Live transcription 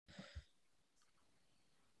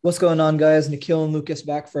What's going on, guys? Nikhil and Lucas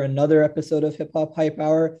back for another episode of Hip Hop Hype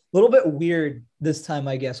Hour. A little bit weird this time,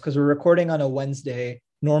 I guess, because we're recording on a Wednesday.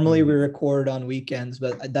 Normally, we Mhm. record on weekends,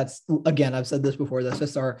 but that's again, I've said this before. That's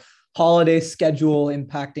just our holiday schedule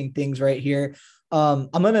impacting things right here. I'm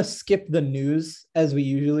gonna skip the news as we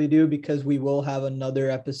usually do because we will have another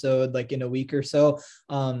episode like in a week or so.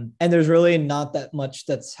 And there's really not that much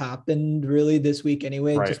that's happened really this week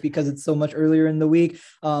anyway, Right. just because it's so much earlier in the week.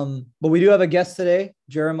 But we do have a guest today,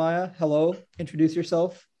 Jeremiah. Hello, introduce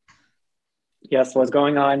yourself. Yes, what's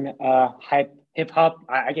going on? Hype hip hop.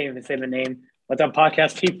 I can't even say the name. What's up,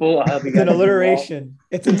 podcast people? I hope you It's an guys are doing well. alliteration.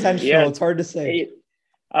 It's intentional. Yes. It's hard to say. Hey,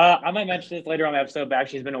 I might mention this later on the episode, but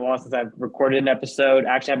actually, it's been a while since I've recorded an episode.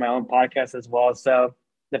 I actually have my own podcast as well. So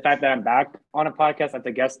the fact that I'm back on a podcast as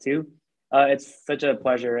a guest too, it's such a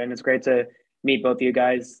pleasure, and it's great to meet both of you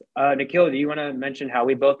guys. Nikhil, do you want to mention how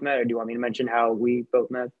we both met, or do you want me to mention how we both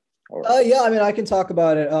met? Or Yeah, I mean, I can talk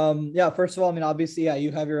about it. Yeah, first of all, I mean, obviously, yeah, you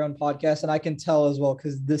have your own podcast, and I can tell as well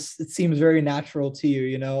because this it seems very natural to you.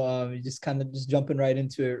 You just kind of just jumping right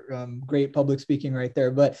into it. Great public speaking right there.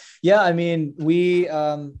 But yeah, I mean, we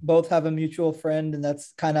both have a mutual friend, and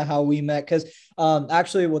that's kind of how we met. Because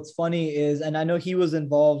actually, what's funny is, and I know he was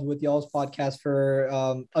involved with y'all's podcast for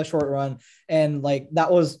a short run, and like that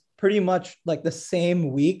was pretty much like the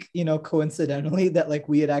same week, coincidentally that like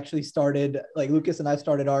we had actually started, like Lucas and I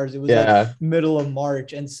started ours. It was like Yeah. middle of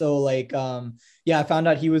March. And so like, yeah, I found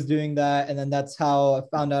out he was doing that. And then that's how I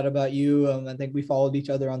found out about you. I think we followed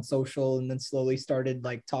each other on social and then slowly started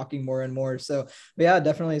like talking more and more. So, but yeah,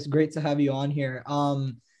 definitely. It's great to have you on here.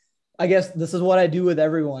 I guess this is what I do with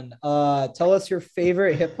everyone. Tell us your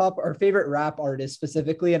favorite hip hop or favorite rap artist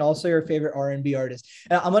specifically, and also your favorite R&B artist.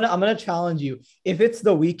 And I'm gonna challenge you. If it's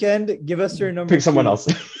The Weeknd, give us your number Pick someone two. else.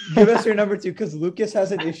 Give us your number two because Lucas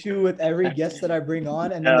has an issue with every guest that I bring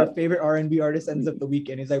on, and then uh, their favorite R&B artist ends up The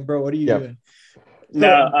Weeknd. He's like, bro, what are you Yep. doing? no,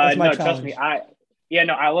 So that's my no, trust me. challenge.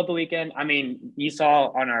 I love the weekend. I mean, you saw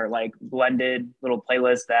on our like blended little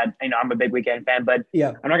playlist that I'm a big weekend fan, but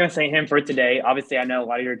Yeah, I'm not gonna say him for today. Obviously, I know a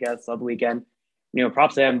lot of your guests love the weekend.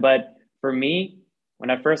 Props to him. But for me, when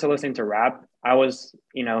I first started listening to rap, I was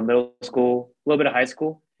middle school, a little bit of high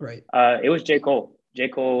school. right. It was J. Cole. J.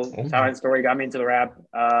 Cole, Oh. Silent Story got me into the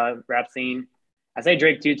rap scene. I say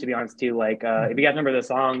Drake too, to be honest, too. Like, if you guys remember the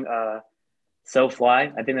song, So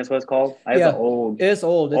Fly, I think that's what it's called. It's an Yeah, old, it's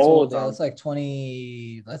old. It's old old. Yeah, song. it's like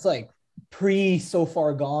 20. That's like pre So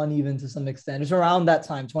Far Gone, even to some extent. It's around that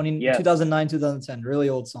time, Yes. 2009, 2010. Really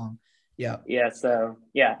old song. Yeah, Yeah. So,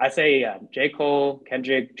 yeah, I say, J. Cole,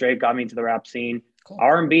 Kendrick, Drake got me into the rap scene. cool.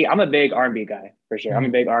 R&B, I'm a big R&B guy, for sure. I'm a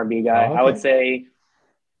Mhm. big R&B guy. Oh, okay.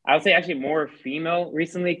 I would say actually more female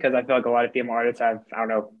recently because I feel like a lot of female artists have, I don't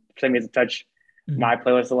know, something to touch Mhm. my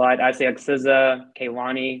playlist a lot. I say like SZA,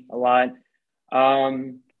 Kaylani a lot. A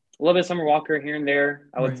little bit of Summer Walker here and there,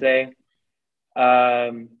 I would Right. say.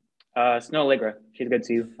 Snow Allegra, she's good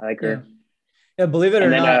too. I like Yeah. her. Yeah. Believe it And or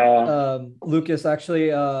then, not, Lucas, actually,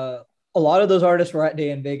 a lot of those artists were at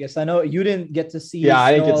Day in Vegas. I know you didn't get to see Yeah,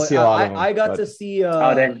 I didn't get to Snow. see a lot of I them, got but to see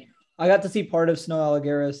oh, dang. I got to see part of Snow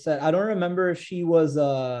Alligera's set. I don't remember if she was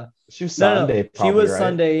she was no. Sunday She probably, was right?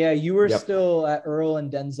 Sunday. Yeah, you were Yep. still at Earl and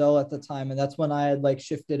Denzel at the time, and that's when I had like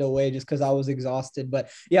shifted away just because I was exhausted. But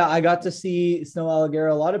yeah, I got to see Snow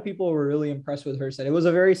Alligera. A lot of people were really impressed with her set. It was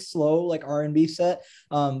a very slow like R&B set,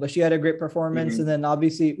 but she had a great performance. And Mm-hmm. then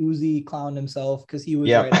obviously Uzi clowned himself because he was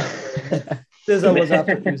Yep. right after, and then SZA was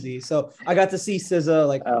after Uzi. So I got to see SZA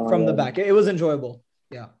like Oh from the my back. It was enjoyable.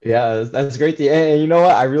 Yeah. Yeah, that's great. And you know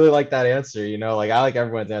what? I really like that answer. Like I like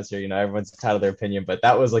everyone's answer. Everyone's entitled to their opinion, but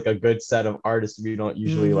that was like a good set of artists we don't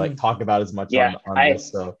usually like Mhm. talk about as much Yeah, on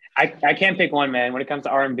this. So I can't pick one, man. When it comes to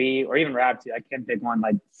R&B or even rap too, I can't pick one.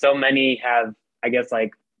 Like so many have, I guess,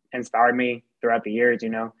 like inspired me throughout the years.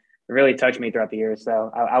 It really touched me throughout the years.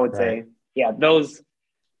 So I would right. say, yeah, those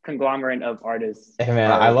conglomerate of artists Hey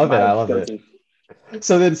man, I are love it. my I love it. go-to.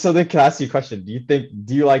 So then can I ask you a question?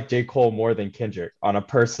 Do you like J. Cole more than Kendrick on a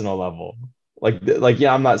personal level? Like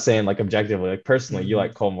yeah, I'm not saying like objectively, like personally, you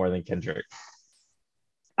like Mhm. Cole more than Kendrick.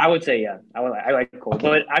 I would say, yeah, I like Cole, Okay.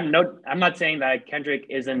 but I'm not saying that Kendrick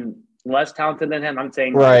isn't less talented than him. I'm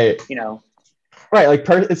saying like, Right. Right. Like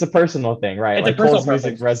it's a personal thing, right? it's a Like personal Cole's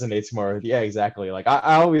music preference. resonates more. Yeah, exactly. Like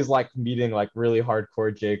I always like meeting like really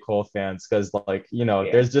hardcore J. Cole fans because like, Yeah.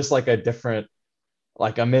 there's just like a different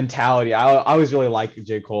like a mentality. I always really like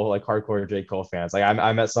J. Cole, like hardcore J. Cole fans. Like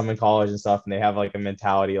I met some in college and stuff, and they have like a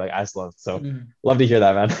mentality like I just love. So Mhm. love to hear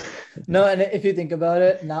that, man. No, and if you think about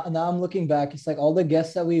it, now I'm looking back, it's like all the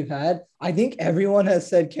guests that we've had, I think everyone has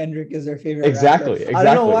said Kendrick is their favorite rapper. Exactly, I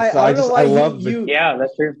don't know exactly. why. So I don't know I why love the Yeah,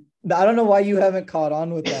 that's true. I don't know why you haven't caught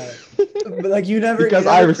on with that. But like you Because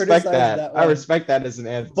I never respect criticized that. that I one. respect that as an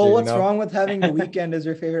answer, But you what's know. wrong with having The Weeknd as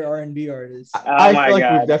your favorite R&B artist? Oh I my feel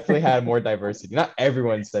like we've God. definitely had more diversity. Not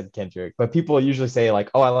everyone said Kendrick, but people usually say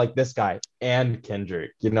like, "Oh, I like this guy and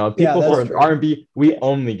Kendrick." You know, Yeah, people that's for true. R&B, we Yeah.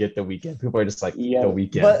 only get The Weeknd. People are just like The Yeah.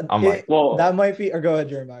 Weeknd. But I'm like, that Well, might be, or go ahead,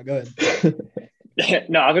 Jeremiah. Go ahead.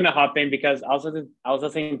 no, I was gonna hop in because I was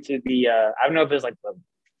listening to the I don't know if it was like the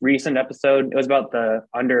recent episode. It was about the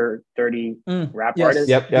under 30 rap Yes, artists.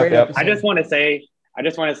 yep, yep, great yep. I just episode. want to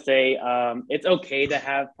say, it's okay to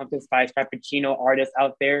have pumpkin spice frappuccino artists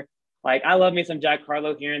out there. Like I love me some Jack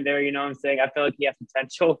Harlow here and there. You know what I'm saying? I feel like he has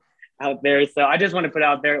potential out there. So I just want to put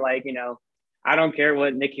out there, like I don't care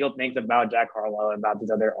what Nikhil thinks about Jack Harlow and about these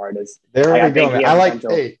other artists. There Like we I go, think man. he I has like,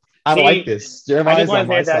 potential. hey, I like See, this. I just Jeremiah's want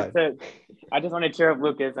on to say my that side. to I just want to cheer up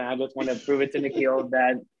Lucas, and I just want to prove it to Nikhil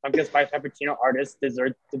that pumpkin spice frappuccino artists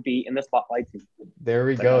deserve to be in the spotlight too. There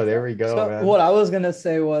we So go. that's There that. we go, So man. what I was gonna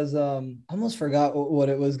say was I almost forgot what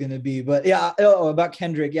it was gonna be, but yeah, about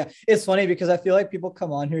Kendrick. Yeah, it's funny because I feel like people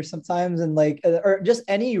come on here sometimes and like, or just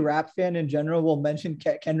any rap fan in general will mention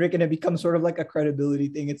Kendrick, and it becomes sort of like a credibility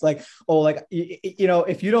thing. It's like, oh, like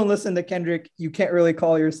if you don't listen to Kendrick, you can't really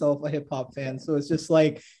call yourself a hip hop fan. So it's just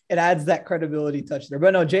like it adds that credibility touch there.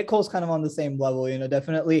 But no, J. Cole's kind of on the same level.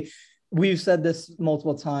 Definitely. We've said this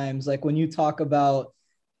multiple times. Like when you talk about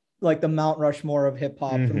like the Mount Rushmore of hip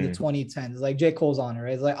hop from the Mm-hmm. 2010s. Like J. Cole's on it,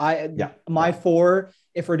 right? It's like Yeah, my yeah. four,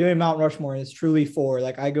 if we're doing Mount Rushmore, it's truly four.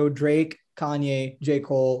 Like I go Drake, Kanye, J.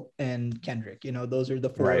 Cole, and Kendrick. Those are the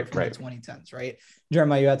four Right, from the right. 2010s, right?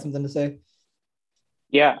 Jeremiah, you had something to say?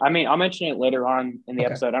 Yeah, I mean, I'll mention it later on in the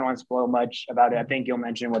Okay. episode. I don't want to spoil much about it. I think you'll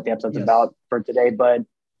mention what the episode's Yes. about for today. But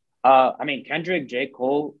I mean, Kendrick, J.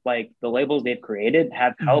 Cole, like the labels they've created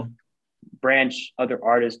have helped Mhm. branch other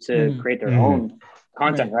artists to Mhm. create their Mm-hmm. own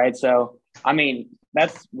content, Right. right? So, I mean,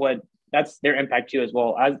 that's their impact too as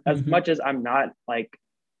well. As Mhm. much as I'm not like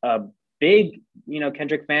a big,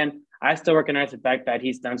 Kendrick fan, I still recognize the fact that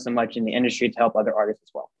he's done so much in the industry to help other artists as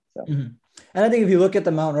well. So, Mhm. And I think if you look at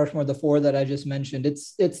the Mount Rushmore, the four that I just mentioned,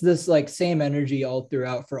 it's this like same energy all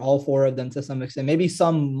throughout for all four of them to some extent. Maybe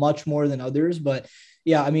some much more than others, but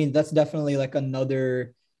yeah, I mean that's definitely like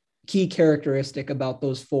another key characteristic about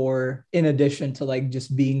those four, in addition to like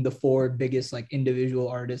just being the four biggest like individual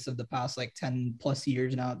artists of the past like 10 plus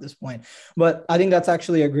years now at this point. But I think that's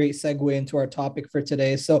actually a great segue into our topic for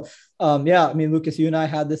today. So yeah, I mean, Lucas, you and I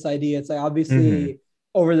had this idea. It's like Mm-hmm. obviously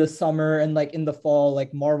over the summer and like in the fall,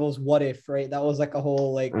 like Marvel's What If, right? That was like a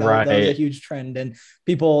whole like that was a Right. huge trend, and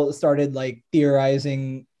people started like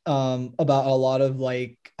theorizing about a lot of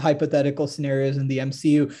like hypothetical scenarios in the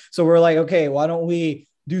MCU. So we're like, okay, why don't we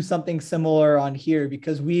do something similar on here,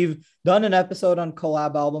 because we've done an episode on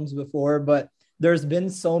collab albums before, but there's been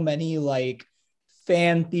so many like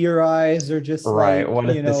fan theorize or just Right. like, What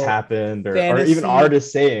if this happened? Or even fantasy.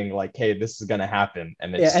 artists saying like, hey, this is gonna happen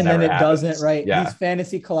and it Yeah, just and then never it doesn't, happens. right? These Yeah.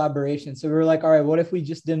 fantasy collaborations. So we were like, all right, what if we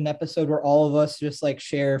just did an episode where all of us just like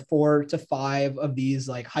share 4 to 5 of these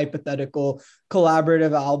like hypothetical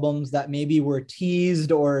collaborative albums that maybe were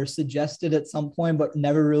teased or suggested at some point, but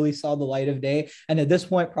never really saw the light of day. And at this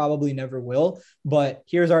point, probably never will. But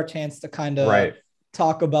here's our chance to kind of Right.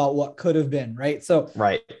 talk about what could have been, right? So,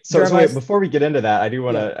 Right. So Jeremiah, wait, before we get into that, yeah, I do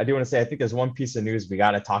want to say I think there's one piece of news we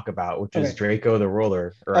got to talk about, which is okay. Draco the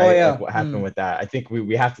Ruler, Oh, right? Like yeah. what happened with that. I think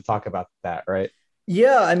we have to talk about that, right?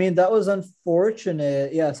 Yeah, I mean that was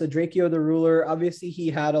unfortunate. Yeah, so Drakeo the Ruler, obviously he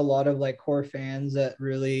had a lot of like core fans that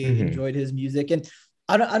really Mm-hmm. enjoyed his music, and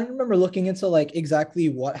I don't remember looking into like exactly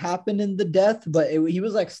what happened in the death, but he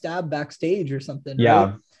was like stabbed backstage or something, right?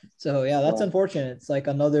 Yeah. So yeah, that's yeah. unfortunate. It's like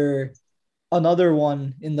another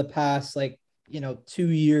one in the past like 2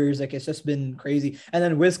 years. Like it's just been crazy. And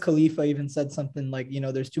then Wiz Khalifa even said something like,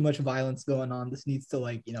 there's too much violence going on. This needs to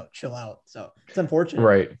like chill out. So it's unfortunate.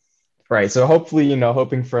 Right. Right. So hopefully,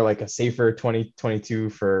 hoping for like a safer 2022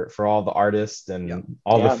 for all the artists Yeah. and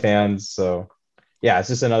all the Yeah. fans. So yeah, it's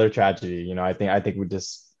just another tragedy. I think we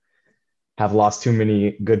just have lost too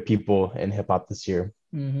many good people in hip hop this year.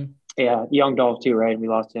 Mm-hmm. Yeah. Young Dolph too, right? We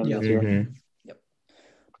lost him Yeah. this year. Mm-hmm. Yep.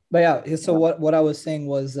 But yeah, so Yeah. what I was saying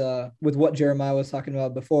was with what Jeremiah was talking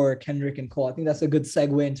about before, Kendrick and Cole, I think that's a good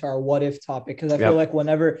segue into our what if topic, because I feel Yep. like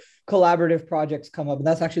whenever collaborative projects come up, and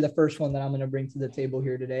that's actually the first one that I'm going to bring to the table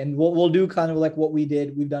here today, and we'll do kind of like what we've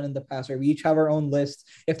done in the past, right? We each have our own list.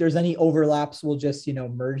 If there's any overlaps, we'll just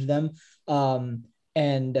merge them.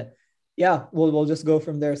 And yeah, we'll just go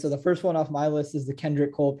from there. So the first one off my list is the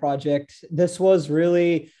Kendrick Cole project. This was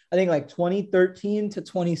really, I think, like 2013 to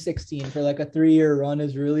 2016 for like a 3-year run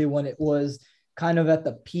is really when it was kind of at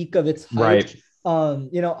the peak of its hype.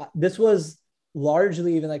 Right. This was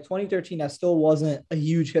largely even like 2013, I still wasn't a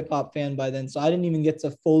huge hip hop fan by then. So I didn't even get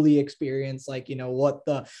to fully experience like, what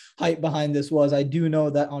the hype behind this was. I do know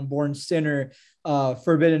that on Born Sinner,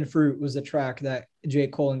 Forbidden Fruit was a track that J.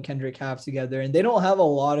 Cole and Kendrick have together, and they don't have a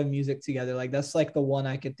lot of music together. Like that's like the one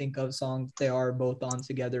I could think of songs they are both on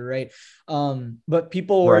together, right? But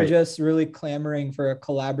people were just really clamoring for a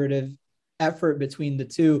collaborative effort between the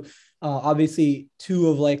two. Obviously, two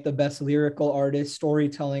of like the best lyrical artists,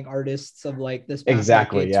 storytelling artists of like this past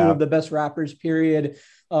decade, two of the best rappers, period,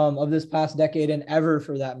 of this past decade and ever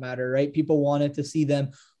for that matter, right? People wanted to see them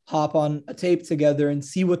hop on a tape together and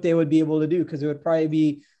see what they would be able to do, because it would probably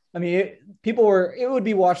be, I mean, it would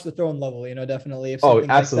be Watch the Throne level, definitely, if something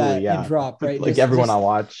like that would drop, right? Like everyone I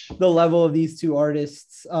watch. The level of these two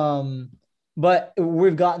artists. But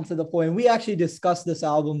we've gotten to the point, we actually discussed this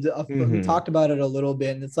album. We talked about it a little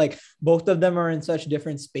bit, and it's like both of them are in such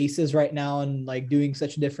different spaces right now and like doing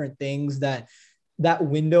such different things that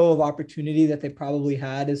window of opportunity that they probably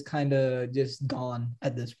had is kind of just gone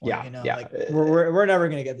at this point. Like we're never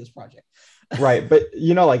going to get this project. Right. But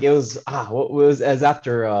like it was, what was as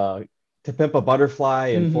after To Pimp a Butterfly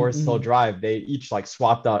and Forest Hill Drive, they each like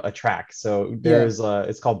swapped out a track. So there's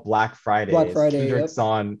it's called Black Friday. Kendrick's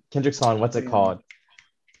on, what's it called?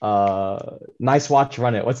 Nice Watch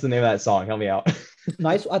Run It. What's the name of that song? Help me out.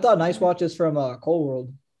 I thought Nice Watch is from Cold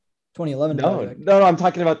World 2011. No, I'm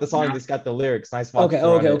talking about the song that's got the lyrics. Nice Watch. Okay. I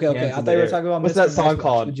thought you were talking about what's that song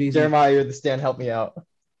called? Jeremiah, you're the stand, help me out.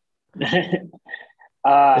 It's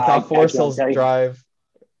on Forest Hills Drive.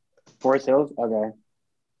 Forest Hills? Okay.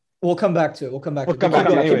 We'll come back to it. We'll come back to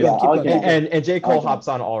it. And J. Cole hops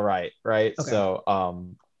on All Right, right? Okay.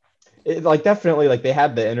 So like definitely like they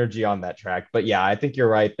had the energy on that track. But yeah, I think you're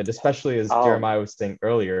right that especially as Jeremiah was saying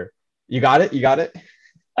earlier, you got it?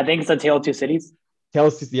 I think it's A Tale of Two Cities.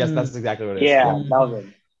 Yes, that's exactly what it is. Yeah, that was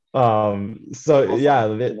it. So yeah,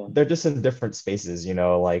 they're just in different spaces,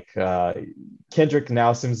 like Kendrick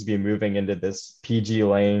now seems to be moving into this PG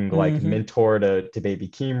Lang like mentor to Baby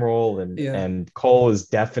Keem role, and Cole is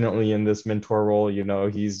definitely in this mentor role.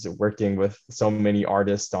 He's working with so many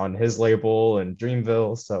artists on his label and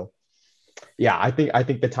Dreamville. So yeah, I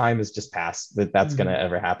think the time has just passed that's gonna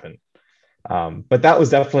ever happen. But that was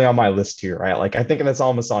definitely on my list too, right? Like I think that's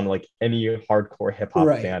almost on like any hardcore hip hop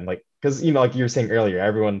fan, like because like you were saying earlier,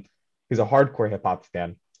 everyone who's a hardcore hip hop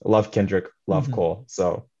fan love Kendrick, love Cole,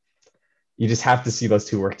 so you just have to see those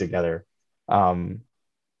two work together. I don't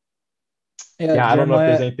know if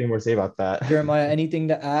there's anything more to say about that. Jeremiah, anything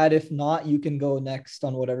to add? If not, you can go next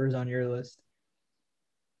on whatever's on your list.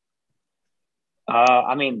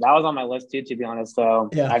 I mean, that was on my list too, to be honest. So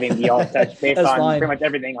I think we all touched based on pretty much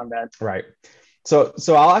everything on that. Right. So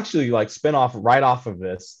I'll actually like spin off right off of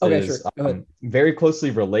this. Okay, sure. Very closely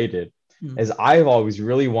related, is I've always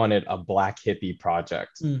really wanted a Black Hippie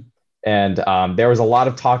project. And there was a lot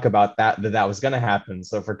of talk about that was going to happen.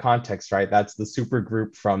 So for context, right, that's the super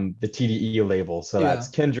group from the TDE label. So that's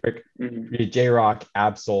Kendrick, J-Rock,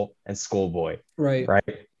 Absol, and Schoolboy. Right.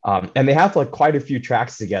 And they have like quite a few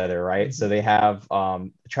tracks together, right? So they have a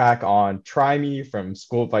track on Try Me from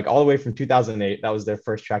School, like all the way from 2008. That was their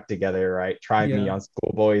first track together, right? Try Me on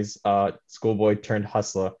Schoolboy turned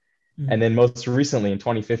Hustler. And then most recently in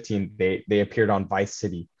 2015, they appeared on Vice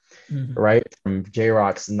City, right? From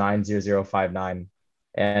J-Rock's 90059.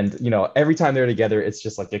 And, every time they're together, it's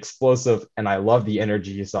just like explosive. And I love the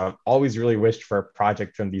energy. So I've always really wished for a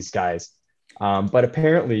project from these guys. But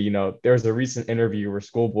apparently, there's a recent interview where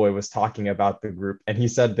Schoolboy was talking about the group, and he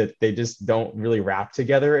said that they just don't really rap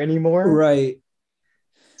together anymore. Right.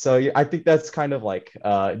 So I think that's kind of like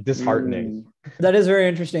disheartening. That is very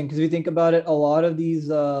interesting, because if you think about it, a lot of these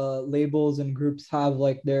labels and groups have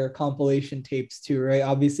like their compilation tapes too, right?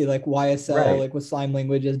 Obviously, like YSL, like with Slime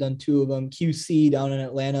Language, has done 2 of them. QC down in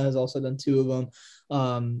Atlanta has also done 2 of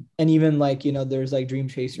them. And even like, there's like Dream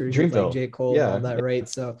Chasers, with, like J. Cole, and all that, right?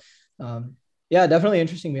 So yeah, definitely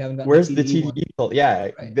interesting. We haven't gotten where's the TDE? Yeah,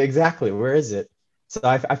 exactly. Where is it? So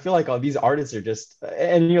I feel like all these artists are just,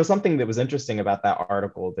 and something that was interesting about that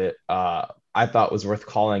article that I thought was worth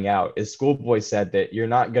calling out is Schoolboy said that you're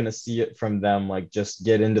not going to see it from them like just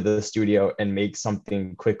get into the studio and make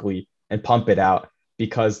something quickly and pump it out,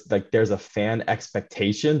 because like there's a fan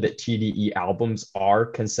expectation that TDE albums are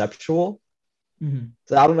conceptual.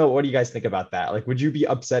 So I don't know, what do you guys think about that? Like, would you be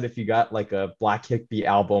upset if you got like a Black Hippie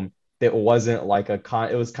album that wasn't like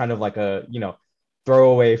it was kind of like a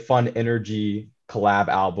throwaway fun energy collab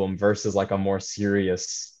album versus like a more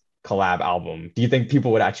serious collab album? Do you think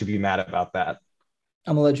people would actually be mad about that?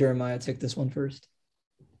 I'm gonna let Jeremiah take this one first.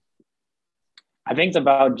 I think it's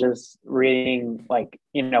about just reading, like,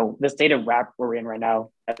 the state of rap we're in right now.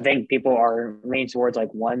 I think people are leaning towards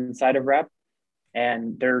like one side of rap,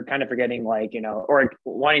 and they're kind of forgetting, like, or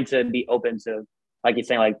wanting to be open to, like you're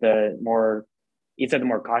saying, like you said the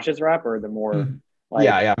more cautious rap, or the more like,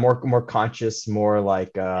 yeah, more conscious, more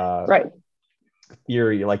like right.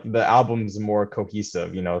 theory, like the album's more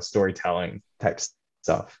cohesive, storytelling type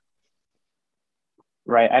stuff.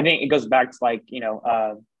 Right. I think it goes back to, like,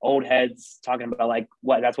 old heads talking about, like,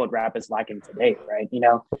 that's what rap is lacking today, right?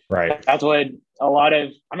 Right. That's what a lot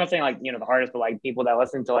of, I'm not saying, like, the artists, but like people that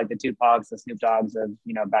listen to, like, the Tupacs, the Snoop Dogs of,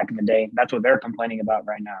 back in the day, that's what they're complaining about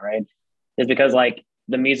right now, right? Is because, like,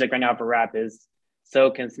 the music right now for rap is so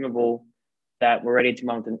consumable that we're ready to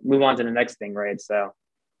move on to the next thing, right? So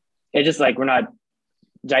it's just like we're not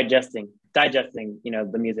digesting,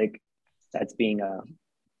 the music that's being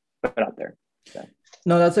put out there. So.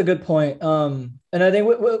 No, that's a good point. And I think,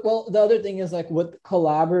 well, the other thing is, like, with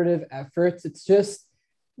collaborative efforts, it's just,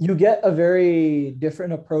 you get a very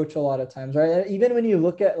different approach a lot of times, right? Even when you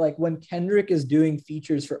look at, like, when Kendrick is doing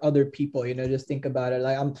features for other people, just think about it.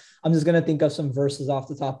 Like, I'm just gonna think of some verses off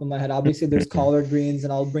the top of my head. Obviously, there's Collard Greens,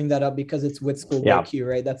 and I'll bring that up because it's with Schoolboy Q,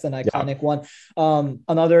 right? That's an iconic one.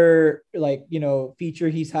 Another, like, feature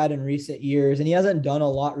he's had in recent years, and he hasn't done a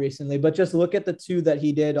lot recently, but just look at the two that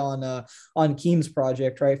he did on Keem's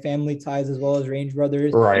project, right? Family Ties as well as Range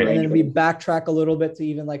Brothers, right? And then we backtrack a little bit to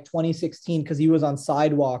even like 2016, because he was on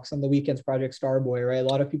Sidewalks on the Weeknd's project Starboy, right? A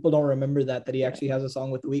lot of people don't remember that he actually has a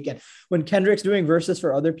song with the Weeknd. When Kendrick's doing verses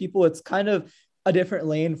for other people, it's kind of a different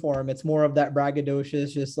lane for him. It's more of that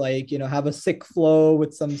braggadocious, just like, have a sick flow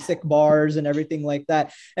with some sick bars and everything like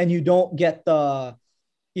that. And you don't get the,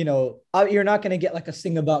 you're not going to get like a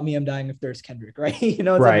Sing About Me, I'm Dying of Thirst Kendrick, right? It's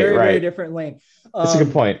a very, very different lane. That's a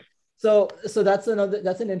good point. So that's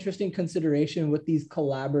an interesting consideration with these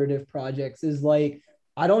collaborative projects, is like,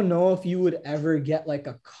 I don't know if you would ever get like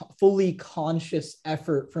a fully conscious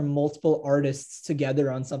effort from multiple artists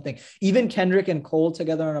together on something. Even Kendrick and Cole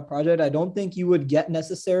together on a project, I don't think you would get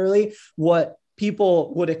necessarily what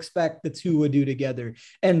people would expect the two would do together.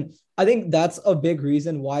 And I think that's a big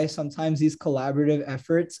reason why sometimes these collaborative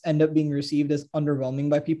efforts end up being received as underwhelming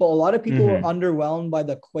by people. A lot of people were underwhelmed by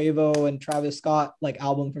the Quavo and Travis Scott like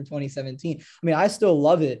album from 2017. I mean, I still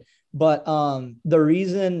love it. But the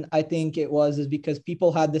reason I think it was is because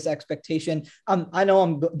people had this expectation. I know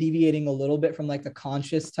I'm deviating a little bit from like the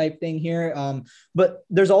conscious type thing here, but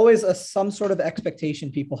there's always some sort of expectation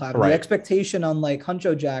people have. Right. The expectation on like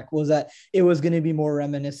Huncho Jack was that it was going to be more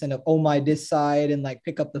reminiscent of Oh My This Side and like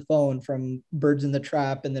Pick Up the Phone from Birds in the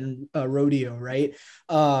Trap and then Rodeo, right?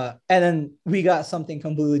 And then we got something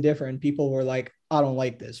completely different. People were like, I don't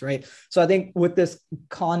like this, right? So I think with this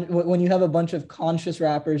when you have a bunch of conscious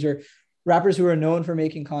rappers or rappers who are known for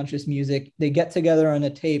making conscious music, they get together on a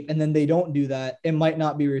tape and then they don't do that, it might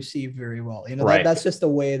not be received very well. That's just the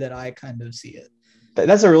way that I kind of see it.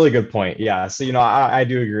 That's a really good point. Yeah. So, I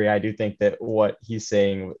do agree. I do think that what Q's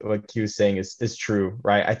saying is true,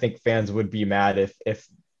 right? I think fans would be mad if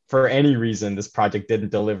for any reason this project didn't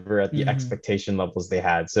deliver at the expectation levels they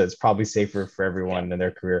had. So it's probably safer for everyone in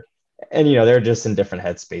their career. And they're just in different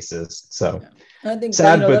headspaces. So I think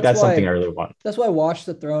sad, but that's something I really want. That's why Watch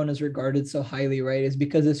the Throne is regarded so highly, right? Is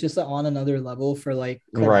because it's just on another level for like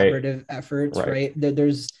collaborative efforts, right?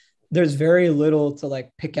 There's very little to like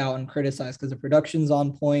pick out and criticize because the production's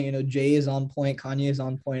on point. Jay is on point, Kanye is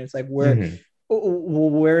on point. It's like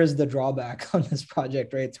where is the drawback on this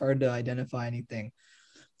project, right? It's hard to identify anything.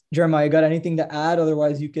 Jeremiah, you got anything to add?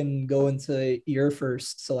 Otherwise, you can go into your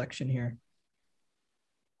first selection here.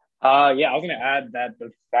 I was going to add that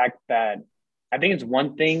the fact that I think it's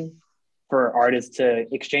one thing for artists to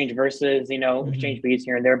exchange verses, exchange beats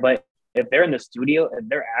here and there. But if they're in the studio and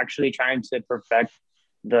they're actually trying to perfect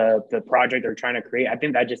the project they're trying to create, I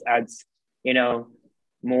think that just adds,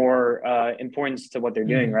 more importance to what they're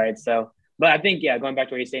doing, right? So, but I think, going back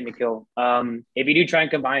to what you're saying, Nikhil, if you do try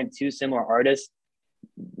and combine two similar artists,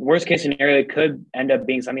 worst case scenario, it could end up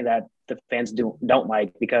being something that the fans don't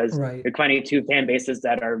like because you're finding two fan bases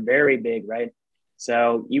that are very big, right?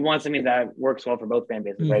 So you want something that works well for both fan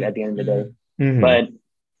bases, right? At the end of the day, but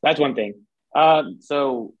that's one thing.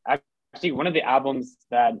 So actually, one of the albums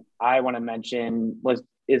that I want to mention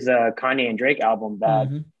is a Kanye and Drake album that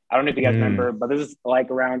I don't know if you guys remember, but this is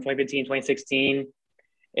like around 2015, 2016.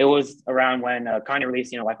 It was around when Kanye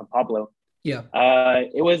released, Life of Pablo. Yeah.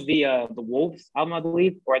 It was the Wolves album, I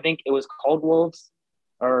believe, or I think it was called Wolves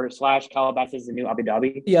or / Calabasas, the new Abu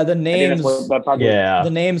Dhabi. Yeah, the names. The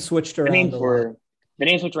name switched around the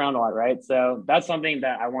names switched around a lot, right? So that's something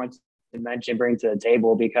that I want to bring to the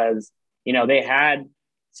table because they had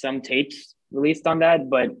some tapes released on that,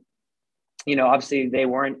 but obviously they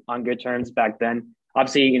weren't on good terms back then.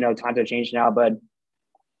 Obviously, times have changed now, but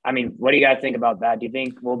I mean, what do you guys think about that? Do you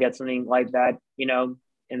think we'll get something like that,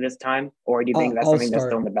 in this time, or do you think that's I'll something that's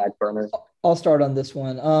still start. in the back burner? I'll start on this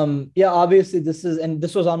one. Yeah, obviously this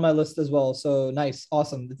was on my list as well. So nice,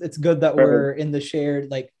 awesome. It's good that Perfect. we're in the shared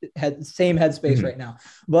same headspace Mhm. right now.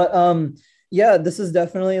 But yeah, this is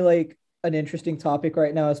definitely like an interesting topic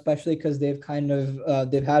right now, especially because they've kind of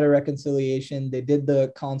they've had a reconciliation. They did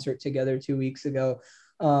the concert together 2 weeks ago.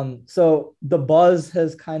 So the buzz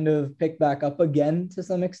has kind of picked back up again to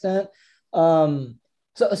some extent.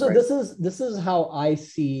 So Right. this is how I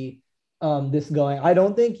see this going. I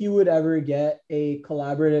don't think you would ever get a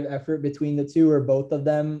collaborative effort between the two, or both of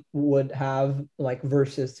them would have like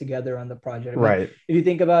verses together on the project. I mean, Right. if you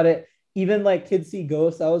think about it, even like Kids See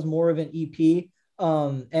Ghosts, that was more of an EP.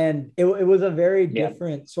 And it was a very Yeah.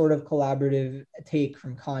 different sort of collaborative take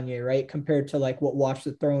from Kanye, right? Compared to like what Watch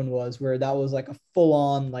the Throne was, where that was like a full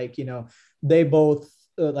on, like, they both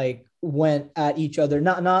like went at each other,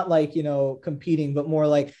 not like, competing, but more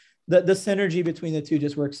like the synergy between the two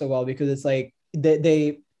just works so well because it's like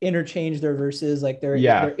they interchange their verses, like they're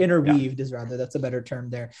Yeah. Yeah. interweaved is rather, that's a better term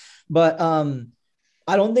there. But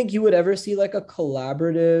I don't think you would ever see like a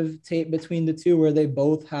collaborative tape between the two where they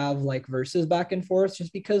both have like verses back and forth,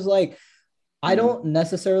 just because like I Mhm. don't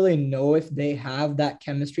necessarily know if they have that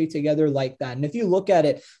chemistry together like that. And if you look at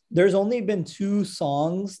it, there's only been two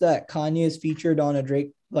songs that Kanye has featured on a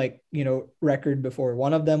Drake record before.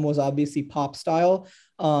 One of them was obviously Pop Style.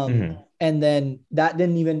 Mhm. And then that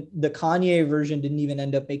didn't even, the Kanye version didn't even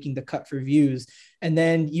end up making the cut for views. And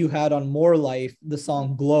then you had on More Life the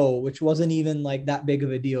song Glow, which wasn't even like that big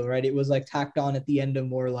of a deal, right? It was like tacked on at the end of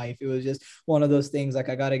More Life. It was just one of those things like,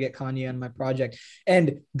 I got to get Kanye on my project.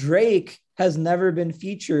 And Drake has never been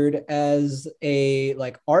featured as a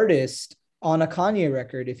like artist on a Kanye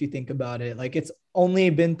record, if you think about it. Like, it's only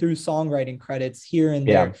been through songwriting credits here and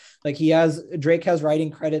Yeah. there. Like, Drake has writing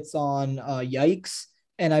credits on Yikes,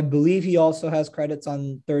 and I believe he also has credits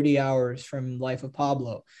on 30 Hours from Life of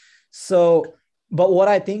Pablo. So, but what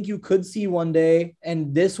I think you could see one day,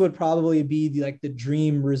 and this would probably be the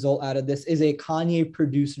dream result out of this, is a Kanye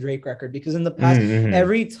produced Drake record. Because in the past, Mhm.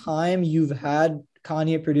 every time you've had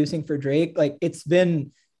Kanye producing for Drake, like, it's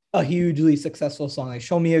been a hugely successful song. Like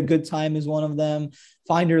Show Me a Good Time is one of them.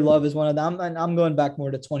 Find Your Love is one of them. And I'm going back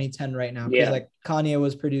more to 2010 right now because Yeah. like Kanye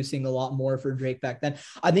was producing a lot more for Drake back then.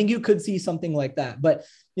 I think you could see something like that. But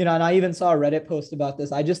and I even saw a Reddit post about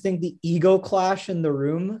this. I just think the ego clash in the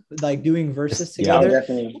room, like doing verses Oh, together,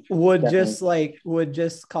 definitely. Definitely. would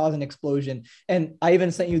just cause an explosion. And I even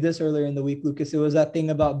sent you this earlier in the week, Lucas. It was that thing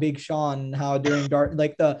about Big Sean, how during dark,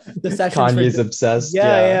 like the sessions for Kanye's obsessed. yeah,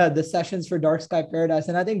 Yeah. yeah, the sessions for Dark Sky Paradise.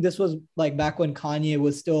 And I think this was like back when Kanye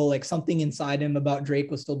was still like something inside him about Drake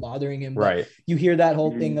was still bothering him. But Right. you hear that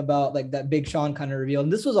whole thing Mhm. about like that Big Sean kind of reveal.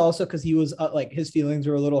 And this was also because he was like his feelings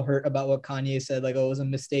were a little hurt about what Kanye said, like, oh, it was a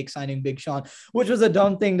mistake signing Big Sean, which was a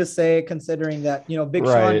dumb thing to say considering that,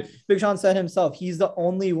 Right. Big Sean said himself, he's the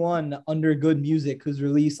only one under Good Music who's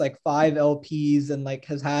released like 5 LPs and like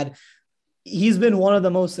he's been one of the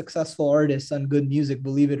most successful artists on Good Music,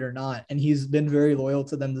 believe it or not. And he's been very loyal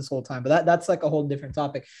to them this whole time. But that's like a whole different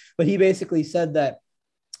topic. But he basically said that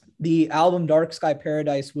the album Dark Sky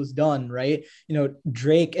Paradise was done, right?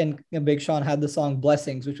 Drake and Big Sean had the song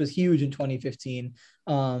Blessings, which was huge in 2015.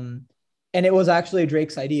 And it was actually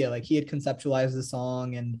Drake's idea. Like, he had conceptualized the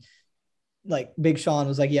song, and like Big Sean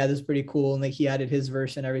was like, yeah, this is pretty cool. And like he added his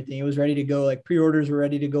verse and everything. It was ready to go. Like, pre-orders were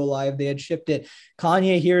ready to go live. They had shipped it.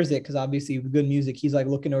 Kanye hears it because obviously with Good Music, he's like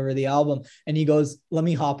looking over the album and he goes, let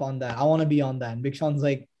me hop on that. I want to be on that. And Big Sean's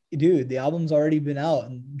like, dude, the album's already been out.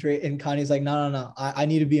 And Drake and Kanye's like, no. I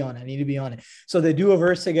need to be on it. I need to be on it. So they do a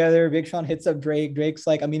verse together. Big Sean hits up Drake. Drake's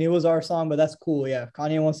like, I mean, it was our song, but that's cool. Yeah. If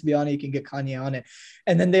Kanye wants to be on it, you can get Kanye on it.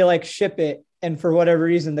 And then they like ship it. And for whatever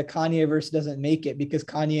reason, the Kanye verse doesn't make it because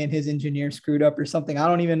Kanye and his engineer screwed up or something. I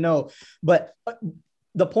don't even know. But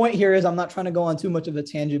the point here is, I'm not trying to go on too much of a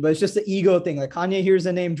tangent, but it's just the ego thing. Like, Kanye hears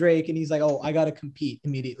the name Drake and he's like, oh, I got to compete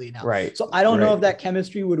immediately now. Right. So I don't know Right. if that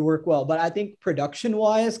chemistry would work well, but I think production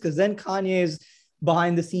wise, because then Kanye's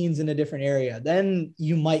behind the scenes in a different area, then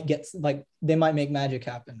you might get like, they might make magic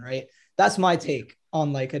happen. Right. That's my take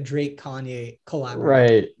on like a Drake Kanye collaborative.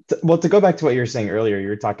 Right. Well, to go back to what you were saying earlier, you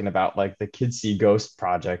were talking about like the Kids See Ghost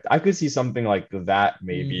project. I could see something like that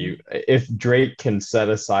maybe Mm-hmm. if Drake can set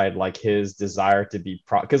aside like his desire to be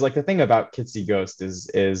because like the thing about Kids See Ghost is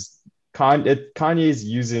Kanye's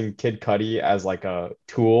using Kid Cudi as like a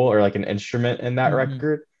tool or like an instrument in that Mm-hmm.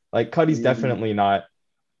 record. Like Cudi's Mhm. definitely not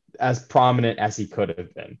as prominent as he could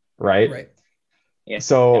have been, right? Right. Yeah.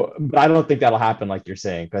 So, but I don't think that'll happen like you're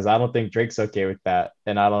saying, because I don't think Drake's okay with that.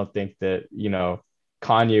 And I don't think that,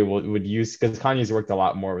 Kanye would use, because Kanye's worked a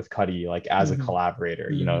lot more with Cudi, like as a Mhm. collaborator.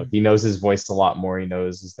 Mhm. He knows his voice a lot more, he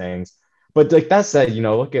knows his things. But like that said,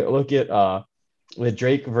 look at the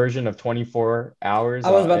Drake version of 24 hours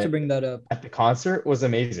I was about to bring that up. at the concert was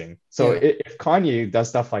amazing. So Yeah. if Kanye does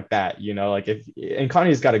stuff like that, like and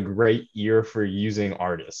Kanye's got a great ear for using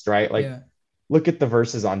artists, right? Like Yeah. look at the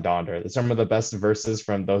verses on Donda. Some of the best verses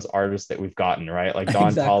from those artists that we've gotten, right? Like Don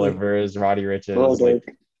Exactly. Toliver's, Roddy Lil Rich's, like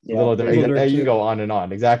Durk. Yeah, Little Lil Dirk. Durk You can too. go on and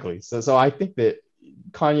on. Exactly. So I think that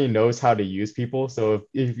Kanye knows how to use people. So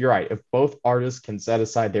if you're right, if both artists can set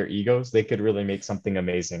aside their egos, they could really make something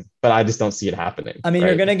amazing. But I just don't see it happening. I mean,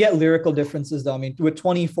 you're Right. gonna get lyrical differences though. I mean, with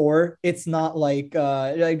 24, it's not like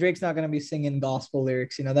Drake's not gonna be singing gospel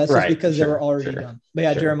lyrics, That's just Right. because they were Sure. already Sure. done. But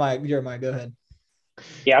yeah, Sure. Jeremiah, go ahead.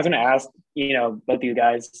 yeah. I was gonna ask, both of you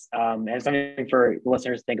guys, and something for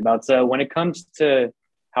listeners to think about. So when it comes to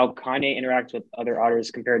how Kanye interacts with other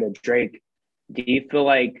artists compared to Drake, do you feel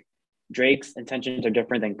like Drake's intentions are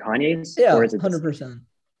different than Kanye's, Yeah, or is it the same? 100%.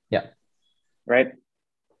 Yeah. Right.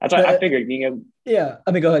 That's what I But figured. yeah,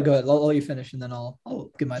 I mean, go ahead. I'll let you finish, and then I'll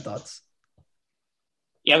give my thoughts.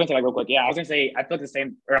 Yeah, I was gonna say like real quick. Yeah, I was gonna say I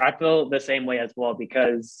feel the same way as well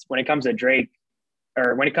because when it comes to Drake,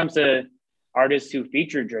 or when it comes to artists who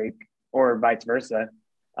feature Drake, or vice versa,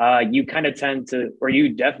 you kind of tend to, or you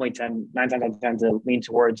definitely tend 9 times out of 10 to lean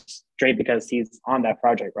towards Drake because he's on that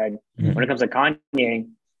project, right? Mhm. When it comes to Kanye,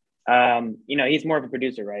 he's more of a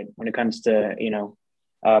producer, right? When it comes to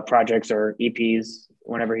projects or EPs,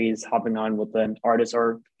 whenever he's hopping on with an artist,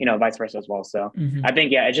 or vice versa as well. So Mhm. I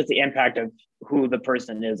think it's just the impact of who the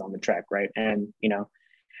person is on the track, right? And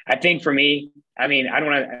I think for me, I mean, I don't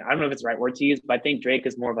know if it's the right word to use, but I think Drake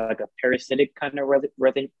is more of like a parasitic kind of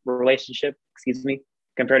relationship, excuse me,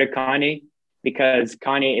 compared to Kanye, because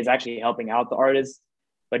Kanye is actually helping out the artist,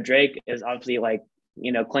 but Drake is obviously like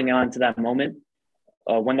clinging on to that moment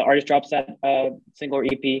when the artist drops that single or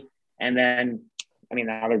EP, and then I mean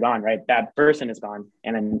now they're gone, right? That person is gone,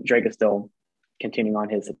 and then Drake is still continuing on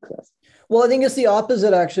his success. Well, I think it's the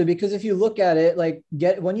opposite actually, because if you look at it, like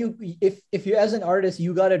if you as an artist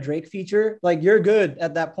you got a Drake feature, like you're good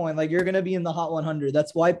at that point. Like you're gonna be in the Hot 100.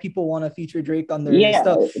 That's why people want to feature Drake on their Yeah,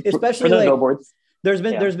 stuff, for especially the like billboards.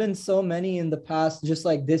 Yeah. there's been so many in the past, just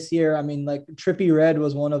like this year. I mean, like Trippie Redd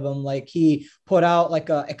was one of them. Like he put out like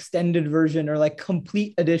a extended version or like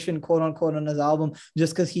complete edition, quote unquote, on his album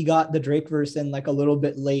just because he got the Drake verse in like a little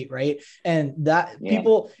bit late, right? And that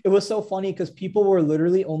people, it was so funny because people were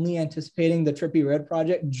literally only anticipating the Trippie Redd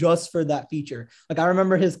project just for that feature. Like I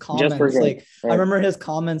remember his comments, Drake, right? I remember his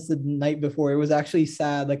comments the night before. It was actually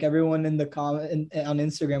sad. Like everyone in the comment on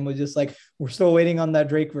Instagram was just like, "We're still waiting on that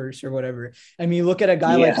Drake verse or whatever." I mean, you look at a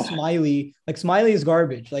guy like Smiley. Like Smiley is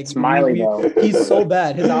garbage. Like Smiley, though. He's so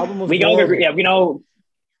bad. His album was we all agree. Yeah, we all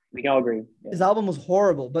agree. Yeah. His album was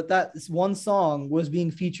horrible, but that one song was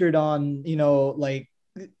being featured on, like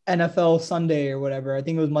NFL Sunday or whatever. I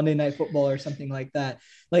think it was Monday Night Football or something like that.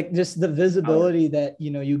 Like just the visibility that,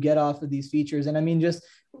 you get off of these features. And I mean, just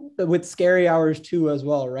with Scary Hours too, as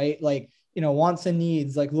well, right? Like, wants and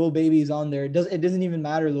needs, like Lil Baby's on there. It doesn't even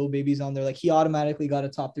matter. Lil Baby's on there. Like he automatically got a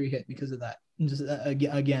top 3 hit because of that. And just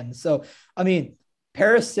again. So, I mean,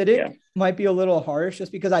 parasitic might be a little harsh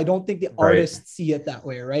just because I don't think the artists see it that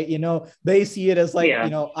way. Right. They see it as like,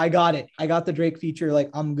 I got it. I got the Drake feature. Like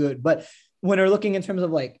I'm good. But when they're looking in terms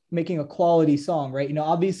of like making a quality song, right?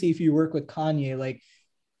 Obviously if you work with Kanye, like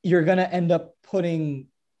you're going to end up putting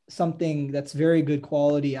something that's very good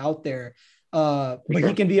quality out there. But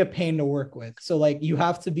he can be a pain to work with. So like you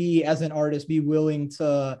have to be, as an artist, be willing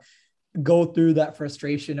to go through that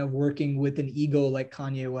frustration of working with an ego like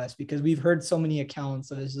Kanye West, because we've heard so many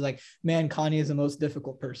accounts of this, like, man, Kanye is the most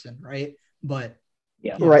difficult person, right? But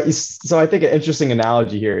right. So I think an interesting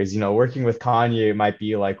analogy here is, working with Kanye might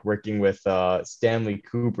be like working with Stanley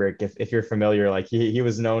Kubrick. If you're familiar, like he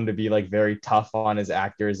was known to be like very tough on his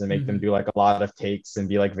actors and make them do like a lot of takes and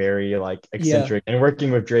be like very like eccentric. And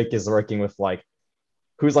working with Drake is working with like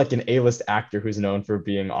who's like an A-list actor who's known for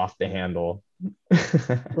being off the handle.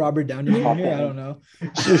 Robert Downey Jr. I don't know.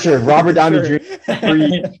 Sure. Robert Downey Jr.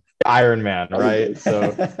 Pre Iron Man, right?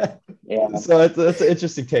 So so that's an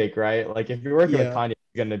interesting take, right? Like if you're working with Kanye,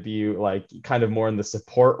 you're gonna be like kind of more in the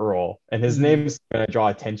support role, and his name is gonna draw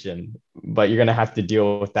attention, but you're gonna have to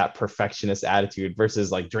deal with that perfectionist attitude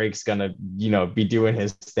versus like Drake's gonna be doing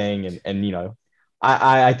his thing, and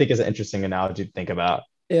I think is an interesting analogy to think about.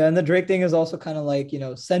 Yeah, and the Drake thing is also kind of like,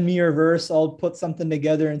 send me your verse, I'll put something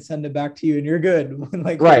together and send it back to you, and you're good.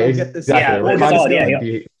 Like, right, we'll get this.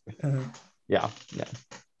 Exactly. Yeah.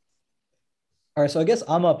 All All right, so I guess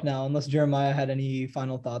I'm up now, unless Jeremiah had any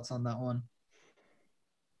final thoughts on that one.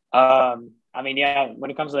 I mean, yeah, when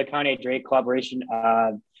it comes to the Kanye Drake collaboration,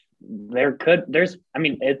 it's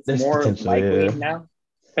There's more potentially, likely yeah. now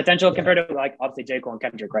potential Yeah. compared to like obviously J. Cole and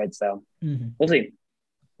Kendrick, right? So we'll see.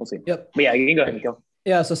 We'll see. Yep. But yeah, you can go ahead, Nikhil.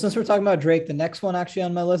 Yeah, so since we're talking about Drake, the next one actually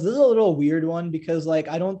on my list, this is a little weird one because like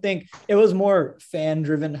I don't think it was more fan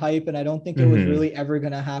driven hype, and I don't think it was really ever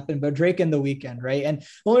gonna happen. But Drake and The Weeknd, right? And the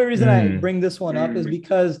only reason I bring this one up is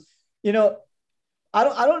because you know I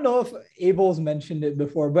don't know if Abel's mentioned it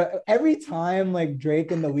before, but every time like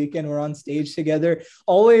Drake and The Weeknd were on stage together,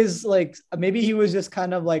 always like maybe he was just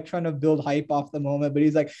kind of like trying to build hype off the moment, but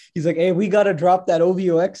he's like, hey, we gotta drop that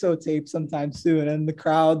OVOXO tape sometime soon, and the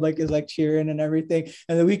crowd like is like cheering and everything,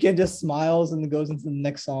 and The Weeknd just smiles and goes into the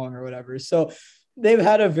next song or whatever. So they've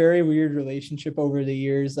had a very weird relationship over the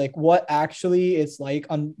years. Like what actually it's like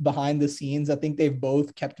on behind the scenes, I think they've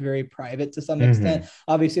both kept very private to some extent.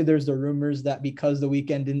 Obviously there's the rumors that because The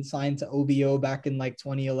Weeknd didn't sign to OVO back in like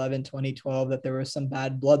 2011, 2012, that there was some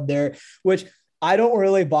bad blood there, which I don't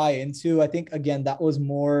really buy into. I think again that was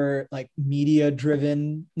more like media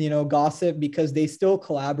driven, gossip, because they still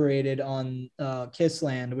collaborated on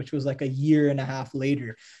Kissland, which was like a year and a half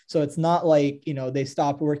later. So it's not like they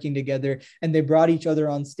stopped working together, and they brought each other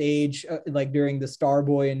on stage like during the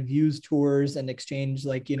Starboy and Views tours and exchanged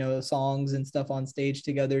like songs and stuff on stage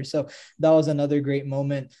together. So that was another great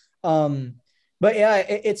moment. But yeah,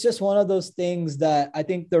 it's just one of those things that I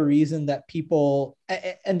think the reason that people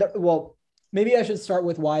maybe I should start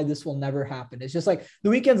with why this will never happen. It's just like The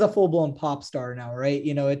Weeknd's a full-blown pop star now, right?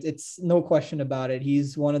 It's no question about it.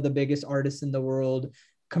 He's one of the biggest artists in the world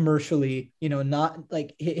commercially, not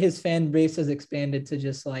like his fan base has expanded to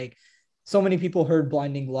just like so many people heard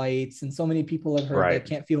Blinding Lights, and so many people have heard that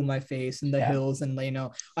Can't Feel My Face and The Hills, and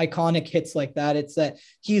iconic hits like that. It's that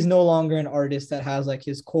he's no longer an artist that has like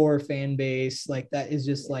his core fan base like that is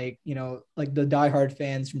just like like the diehard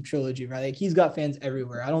fans from Trilogy, right? Like he's got fans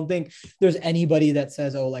everywhere. I don't think there's anybody that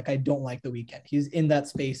says, oh, like I don't like The Weeknd. He's in that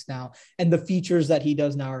space now, and the features that he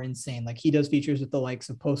does now are insane. Like he does features with the likes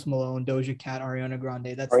of Post Malone, Doja Cat, Ariana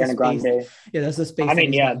Grande. That's the space. Yeah, that's the space that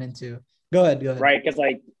he's gotten into. Go ahead. Right, because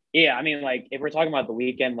yeah, I mean, like if we're talking about The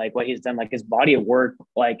Weeknd, like what he's done, like his body of work,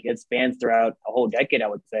 like it spans throughout a whole decade, I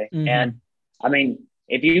would say. And I mean,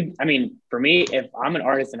 for me, if I'm an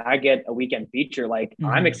artist and I get a Weeknd feature, like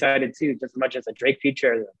I'm excited too, just as much as a Drake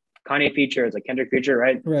feature, as a Kanye feature, as a Kendrick feature,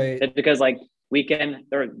 right? Right. It's because like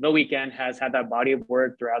The Weeknd has had that body of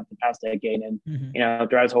work throughout the past decade, and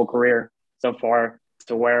throughout his whole career so far,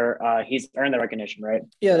 to where he's earned the recognition, right?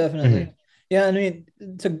 Yeah, definitely. Yeah, I mean,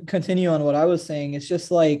 to continue on what I was saying, it's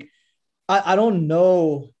just like, I don't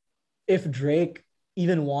know if Drake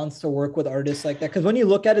even wants to work with artists like that. Because when you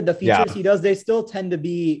look at it, the features he does, they still tend to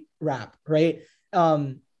be rap, right?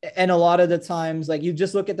 And a lot of the times, like you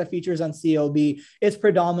just look at the features on CLB, it's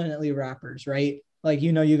predominantly rappers, right? Like,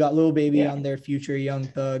 you got Lil Baby on there, Future, Young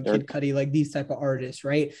Thug, Kid Cudi, like these type of artists,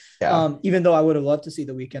 right? Even though I would have loved to see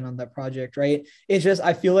The Weeknd on that project, right? It's just,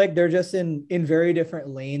 I feel like they're just in very different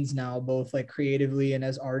lanes now, both like creatively and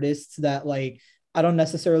as artists, that like, I don't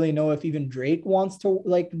necessarily know if even Drake wants to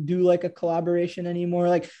like do like a collaboration anymore.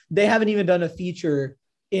 Like they haven't even done a feature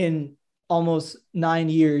in almost 9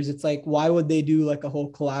 years. It's like, why would they do like a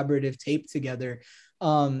whole collaborative tape together?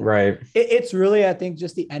 Right. It's really, I think,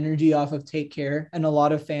 just the energy off of Take Care, and a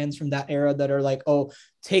lot of fans from that era that are like, oh,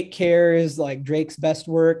 Take Care is like Drake's best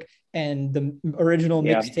work, and the original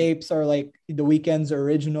mixtapes are like The Weeknd's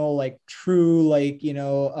original, like true, like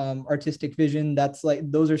artistic vision. That's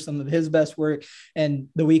like, those are some of his best work, and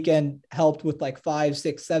The Weeknd helped with like 5,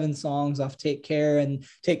 6, 7 songs off Take Care, and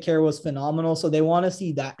Take Care was phenomenal. So they want to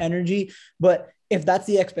see that energy, but if that's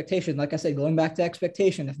the expectation, like I said, going back to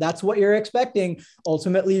expectation, if that's what you're expecting,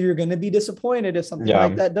 ultimately you're going to be disappointed if something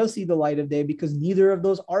like that does see the light of day, because neither of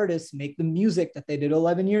those artists make the music that they did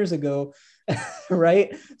 11 years ago.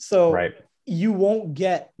 Right. So you won't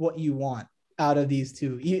get what you want out of these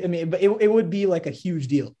two. I mean, but it would be like a huge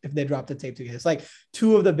deal if they dropped a tape together. It's like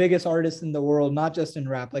two of the biggest artists in the world, not just in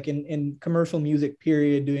rap, like in commercial music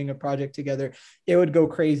period, doing a project together. It would go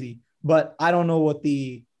crazy, but I don't know what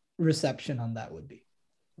the reception on that would be.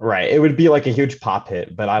 Right. It would be like a huge pop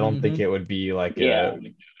hit, but I don't think it would be like a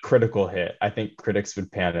critical hit. I think critics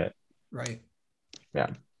would pan it. Right.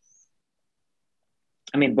 Yeah.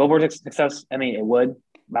 I mean, Billboard success, I mean, it would.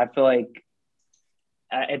 I feel like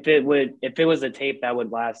if it was a tape that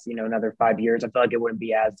would last, another 5 years, I feel like it wouldn't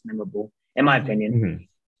be as memorable, in my opinion.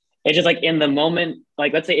 It's just like in the moment,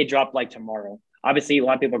 like let's say it dropped like tomorrow. Obviously, a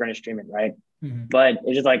lot of people are going to stream it, right? But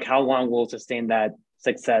it's just like, how long will it sustain that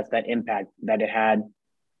success, that impact that it had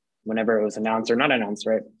whenever it was announced or not announced,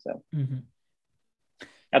 right? So Mm-hmm.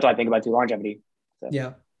 that's what I think about too, longevity. So.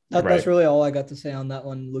 Yeah, that's really all I got to say on that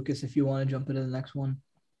one, Lucas. If you want to jump into the next one.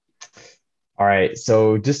 All right,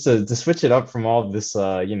 so just to switch it up from all of this,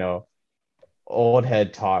 old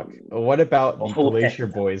head talk. What about the Glacier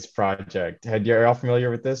Boys project? You're all familiar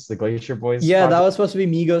with this? The Glacier Boys Yeah, project? that was supposed to be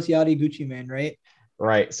Migos, Yachty, Gucci Mane, right?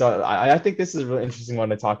 Right. So I think this is a really interesting one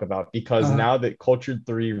to talk about because now that Culture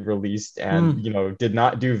 3 released and did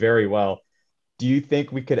not do very well, do you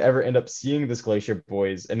think we could ever end up seeing this Glacier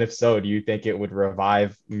Boys? And if so, do you think it would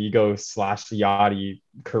revive Migos / Yachty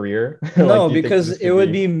career? No, because it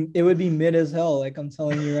would be mid as hell. Like I'm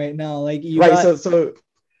telling you right now. Like you got so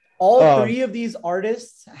all three of these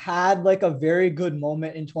artists had like a very good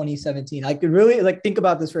moment in 2017. I could really like think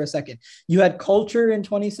about this for a second. You had Culture in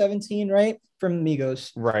 2017, right? From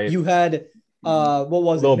Migos. Right. You had what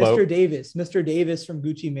was it? Mr. Davis from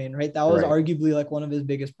Gucci Mane, right? That was arguably like one of his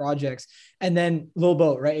biggest projects. And then Lil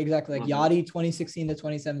Boat, right? Exactly. Like Yachty 2016 to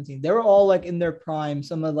 2017. They were all like in their prime.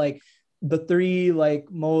 Some of like the three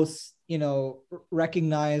like most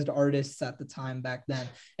recognized artists at the time back then.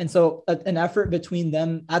 And so an effort between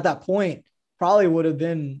them at that point probably would have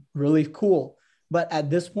been really cool. But at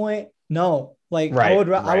this point, no. Like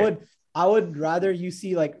I would rather you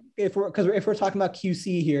see like if we're talking about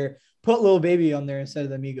QC here, put Lil Baby on there instead of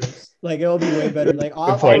the Migos. Like it'll be way better. Like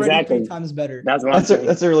already 3 times better. That's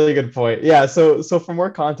a really good point. Yeah. So for more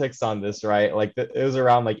context on this, right? Like it was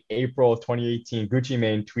around like April of 2018. Gucci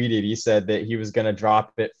Mane tweeted. He said that he was gonna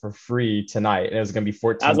drop it for free tonight, and it was gonna be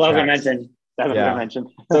 14. That's what I mentioned. That's what I mentioned.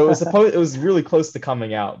 So it was really close to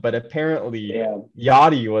coming out, but apparently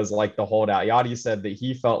Yachty was like the holdout. Yachty said that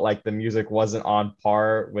he felt like the music wasn't on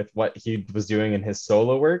par with what he was doing in his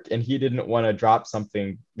solo work, and he didn't want to drop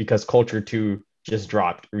something because Culture 2 just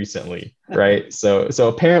dropped recently, right? So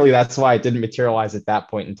apparently that's why it didn't materialize at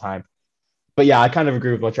that point in time. But yeah, I kind of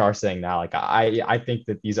agree with what you are saying now. Like I think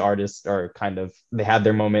that these artists are kind of, they had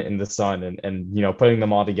their moment in the sun, and putting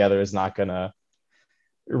them all together is not gonna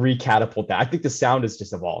recatapult that. I think the sound has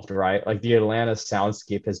just evolved, right? Like the Atlanta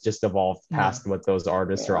soundscape has just evolved past what those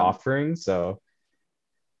artists are offering. So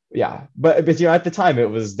yeah, but at the time it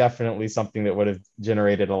was definitely something that would have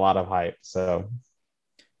generated a lot of hype. So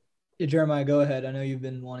yeah, Jeremiah, go ahead. I know you've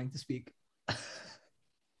been wanting to speak.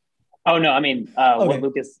 Oh no, I mean what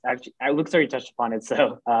Lucas already touched upon it.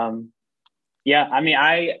 So yeah, I mean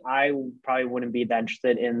I probably wouldn't be that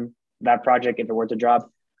interested in that project if it were to drop.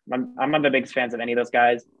 I'm not the biggest fans of any of those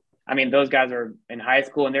guys. I mean, those guys are in high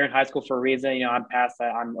school, and they're in high school for a reason. I'm past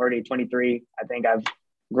that. I'm already 23. I think I've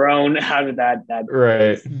grown out of that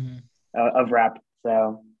phase of rap.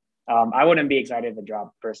 So I wouldn't be excited if it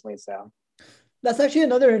dropped personally. So that's actually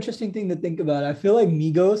another interesting thing to think about. I feel like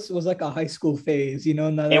Migos was like a high school phase, now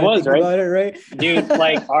that it was, right? About it, right? Dude,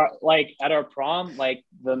 like at our prom, like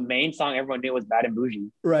the main song everyone knew was Bad and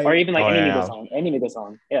Bougie, right? Or even like any Migos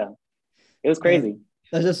song. Yeah, it was crazy.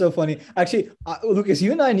 That's just so funny. Actually, Lucas,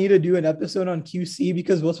 you and I need to do an episode on QC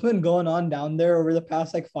because what's been going on down there over the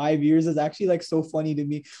past like 5 years is actually like so funny to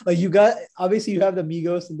me. Like obviously you have the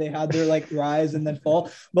Migos and they had their like rise and then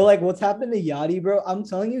fall, but like what's happened to Yachty, bro? I'm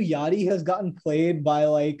telling you, Yachty has gotten played by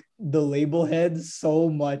like the label heads so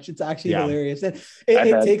much. It's actually hilarious. And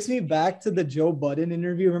it takes me back to the Joe Budden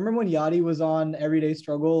interview. Remember when Yachty was on Everyday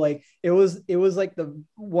Struggle? Like it was like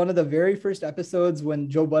one of the very first episodes when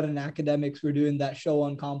Joe Budden and Academics were doing that show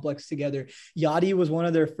on Complex together. Yachty was one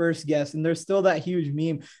of their first guests, and there's still that huge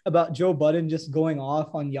meme about Joe Budden just going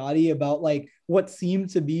off on Yachty about like what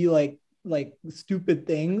seemed to be like stupid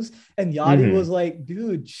things, and Yachty was like,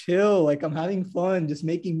 dude, chill, like I'm having fun just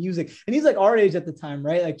making music. And he's like our age at the time,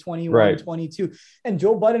 right? Like 21, 22. And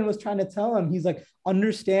Joe Budden was trying to tell him, he's like,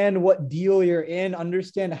 understand what deal you're in,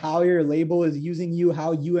 understand how your label is using you,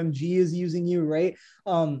 how UMG is using you, right?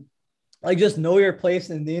 Like just know your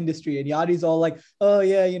place in the industry. And Yachty's all like, oh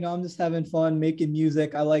yeah, I'm just having fun making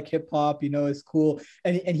music. I like hip hop, it's cool.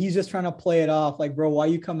 And he's just trying to play it off like, bro, why are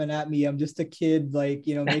you coming at me? I'm just a kid, like,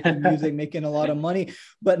 making music, making a lot of money.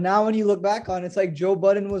 But now when you look back on it, it's like Joe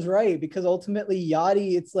Budden was right, because ultimately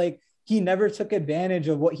Yachty, it's like he never took advantage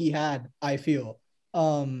of what he had, I feel.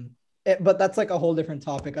 But that's like a whole different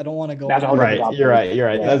topic. I don't want to go on. Right. You're right.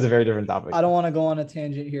 Yeah. That's a very different topic. I don't want to go on a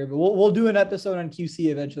tangent here, but we'll do an episode on QC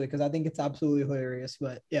eventually because I think it's absolutely hilarious.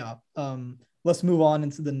 But yeah, let's move on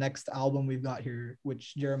into the next album we've got here,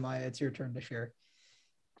 which Jeremiah, it's your turn to share.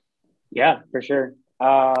 Yeah, for sure.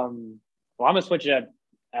 Well, I'm gonna switch it up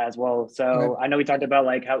as well. So I know we talked about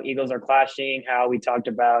like how egos are clashing, how we talked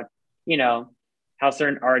about, how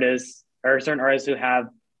certain artists who have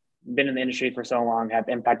been in the industry for so long have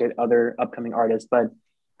impacted other upcoming artists. But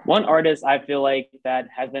One artist I feel like that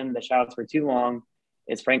has been in the shoutouts for too long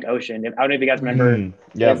is Frank Ocean. I don't know if you guys remember his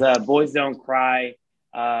Yeah. Boys Don't Cry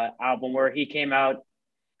album where he came out.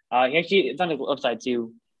 He actually, it's on his website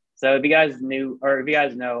too. So if you guys knew, or if you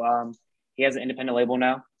guys know, he has an independent label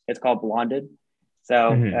now. It's called Blonded.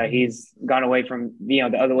 So Mhm. he's gone away from the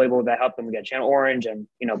other label that helped him get Channel Orange and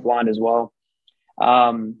Blonde as well.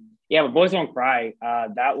 Yeah, but Boys Don't Cry,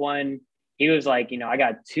 that one, he was like, he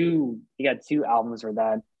got two albums for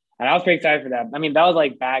that. And I was pretty excited for that. I mean, that was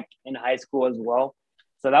like back in high school as well.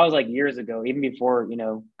 So that was like years ago, even before,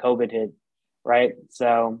 COVID hit, right?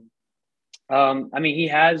 So, I mean, he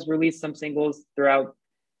has released some singles throughout,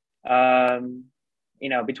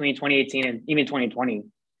 between 2018 and even 2020.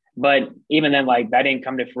 But even then, like, that didn't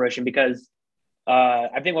come to fruition because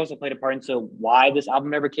I think also played a part into why this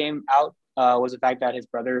album ever came out was the fact that his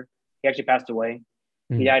brother, he actually passed away.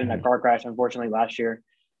 He died in a Mhm. car crash, unfortunately, last year.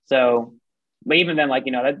 So, but even then, like,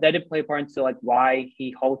 that did play a part into like why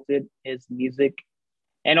he halted his music.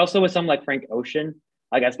 And also with some like Frank Ocean,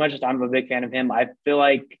 like as much as I'm a big fan of him, I feel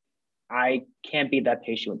like I can't be that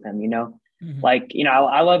patient with him. Mhm. Like,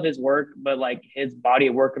 I love his work, but like his body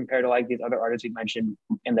of work compared to like these other artists we mentioned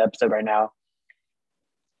in the episode right now.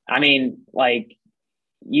 I mean, like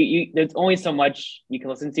there's only so much you can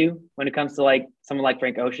listen to when it comes to like someone like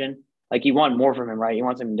Frank Ocean. Like you want more from him, right? You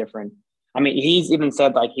want something different. I mean, he's even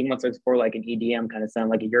said like he wants to explore like an EDM kind of sound,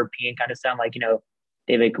 like a European kind of sound, like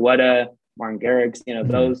David Guetta, Martin Garrix, Mhm.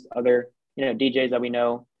 those other DJs that we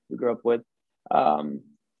know we grew up with. Um,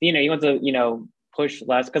 he wants to push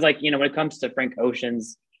less because like when it comes to Frank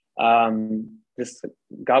Ocean's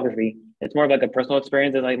discography, it's more of like a personal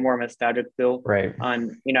experience. It's like more nostalgic feel Right.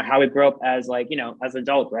 on how we grew up as like as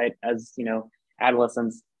adults, right? As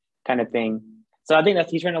adolescents kind of thing. So I think that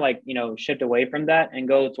he's trying to like shift away from that and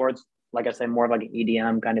go towards, like I said, more of like an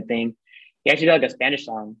EDM kind of thing. He actually did like a Spanish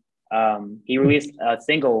song. He released a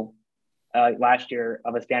single last year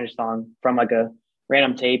of a Spanish song from like a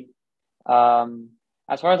random tape. um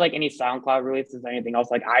as far as like any SoundCloud releases or anything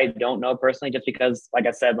else, like I don't know personally, just because like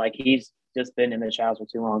I said, like he's just been in the shadows for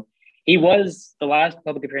too long. He was the last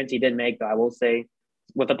public appearance he did make, though, I will say,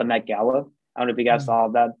 was at the Met Gala. I don't know if you guys Mhm. saw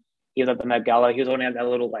that. He was at the Met Gala. He was only had that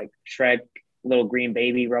little like Shrek little green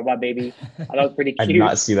baby, robot baby. I thought it was pretty I did cute.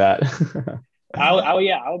 not see that. I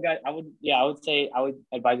would say I would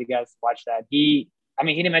advise you guys to watch that. I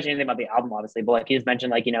mean, he didn't mention anything about the album, obviously, but like he just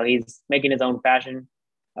mentioned, like he's making his own fashion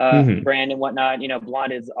Mhm. brand and whatnot.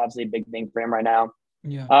 Blonde is obviously a big thing for him right now.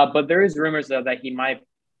 Yeah. But there is rumors though that he might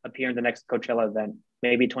appear in the next Coachella event,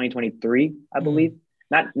 maybe 2023, I believe. Mm.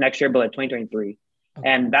 Not next year, but like 2023. Okay.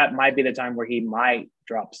 And that might be the time where he might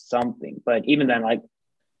drop something. But even then, like,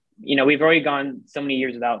 we've already gone so many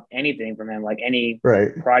years without anything from him, like any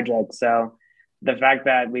Right. project. So the fact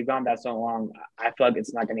that we've gone that so long, I feel like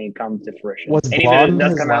it's not going to come to fruition. Was And even if it Blonde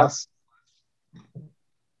does his come out, last?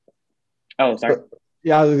 oh, sorry.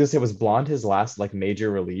 Yeah, I was gonna say, was Blonde his last like major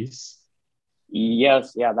release?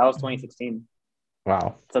 Yes, yeah, that was Mhm. 2016.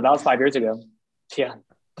 Wow. So that was 5 years ago. Yeah.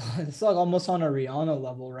 It's like almost on a Rihanna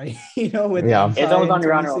level, right? With Yeah. It's Anti almost in on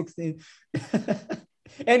your honor. 2016.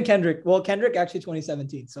 And Kendrick. Well, Kendrick actually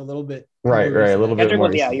 2017, so a little bit more Right. Right. A recent, I little bit guess. Kendrick more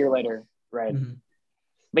was, yeah, a recent. year later. Right. Mhm.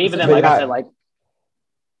 But That's even such then, a But like I said, yeah. like,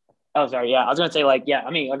 oh, sorry. Yeah. I was going to say, like, yeah,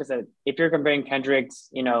 I mean, like I said, if you're comparing Kendrick's,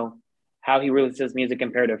 how he releases music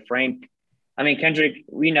compared to Frank, I mean, Kendrick,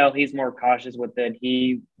 we know he's more cautious with it.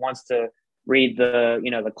 He wants to read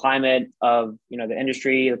the climate of, the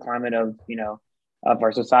industry, the climate of, of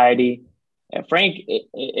our society. And Frank,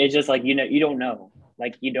 it's just like, you don't know.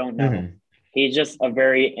 Like, you don't know. Mhm. He's just a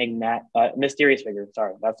very mysterious figure.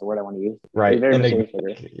 Sorry, that's the word I want to use. He's a Right. very mysterious figure.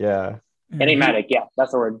 Enigmatic. Yeah. He Enigmatic. Yeah,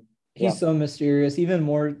 that's the word. Yeah, he's so mysterious, even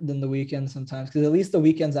more than the Weeknd sometimes, because at least the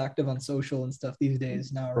Weeknd's active on social and stuff these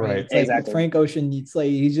days now, right? Right. It's like with exactly. Frank Ocean, it's like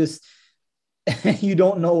he's just you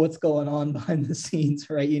don't know what's going on behind the scenes,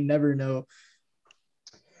 right? You never know.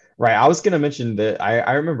 Right. I was gonna mention that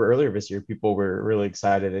I remember earlier this year people were really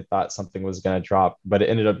excited. They thought something was gonna drop, but it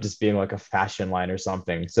ended up just being like a fashion line or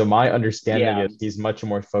something. So my understanding Yeah. is he's much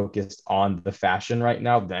more focused on the fashion right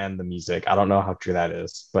now than the music. I don't know how true that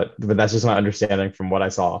is, but that's just my understanding from what I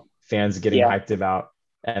saw. Fans getting Yeah. hyped about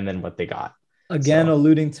and then what they got. Again, So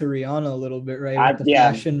alluding to Rihanna a little bit, right? With the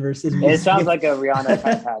Yeah. fashion versus It sounds music. like a Rihanna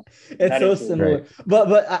type hat. It's That so is true. similar. right.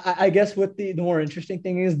 But I guess what the more interesting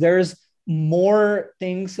thing is there's more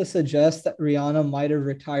things to suggest that Rihanna might have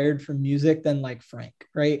retired from music than like Frank,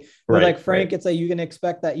 right? With Right. like Frank, Right. it's like you can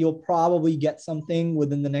expect that you'll probably get something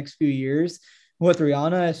within the next few years. With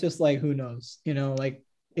Rihanna, it's just like who knows, like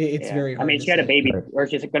It's Yeah, very I hard mean, to she had a say. baby, Right. or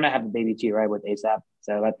she's gonna have a baby too, right, with ASAP.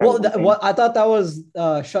 So that's Well, probably one thing. what I thought that was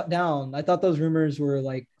shut down. I thought those rumors were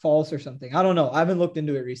like false or something. I don't know. I haven't looked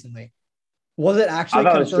into it recently. Was it I actually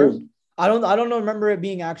thought it was confirmed? true. I don't remember it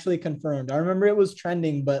being actually confirmed. I remember it was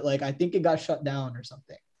trending, but like I think it got shut down or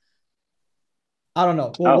something. I don't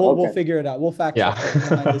know. We'll Oh, we'll, we'll okay. figure it out. We'll fact check it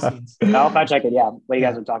behind the Yeah. scenes. I'll fact check it. Yeah, while you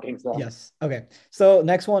guys Yeah. are talking. So Yes. Okay. So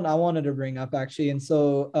next one I wanted to bring up actually, and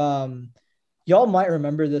so y'all might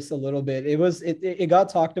remember this a little bit. It got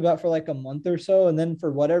talked about for like a month or so, and then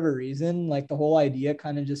for whatever reason, like the whole idea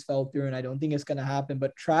kind of just fell through, and I don't think it's gonna happen.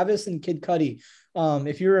 But Travis and Kid Cudi,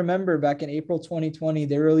 if you remember back in April 2020,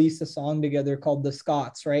 they released a song together called "The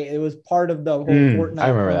Scots," right? It was part of the whole I Fortnite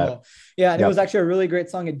remember that. promo. Yeah, and it was Yep. actually a really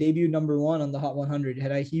great song. It debuted #1 on the Hot 100. It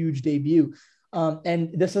had a huge debut.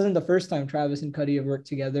 And this isn't the first time Travis and Cudi have worked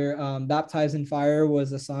together. Baptized in Fire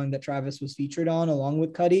was a song that Travis was featured on along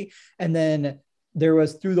with Cudi. And then there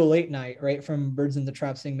was Through the Late Night, right, from Birds in the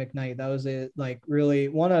Trap Sing McKnight. That was a like really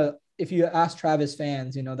one of, if you ask Travis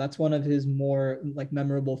fans, that's one of his more like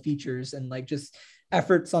memorable features and like just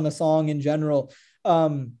efforts on a song in general.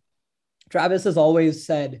 Travis has always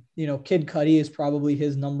said, Kid Cudi is probably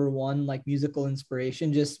his #1 like musical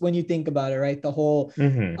inspiration. Just when you think about it, right? The whole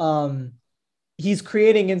Hmm. he's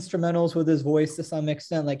creating instrumentals with his voice to some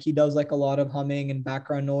extent. Like he does like a lot of humming and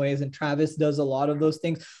background noise, and Travis does a lot of those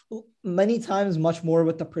things, many times much more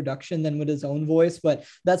with the production than with his own voice. But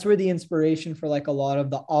that's where the inspiration for like a lot of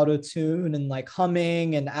the auto tune and like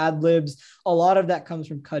humming and ad libs, a lot of that comes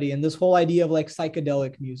from Cudi. And this whole idea of like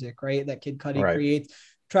psychedelic music, right, that Kid Cudi Right. creates,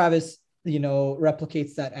 Travis,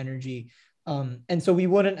 replicates that energy. And so we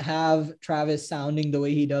wouldn't have Travis sounding the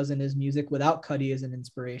way he does in his music without Cudi as an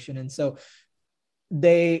inspiration. And so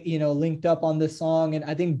they, linked up on this song. And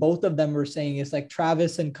I think both of them were saying it's like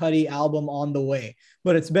Travis and Cudi album on the way,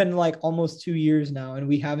 but it's been like almost 2 years now and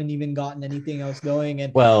we haven't even gotten anything else going.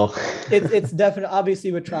 And Well, it's definitely,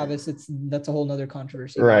 obviously with Travis, that's a whole nother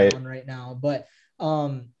controversy going right. on right now. But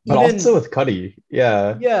But also with Cudi,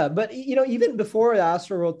 yeah. yeah, but even before the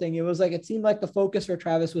Astroworld thing, it was like it seemed like the focus for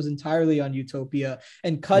Travis was entirely on Utopia.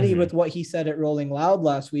 And Cudi, Hmm. with what he said at Rolling Loud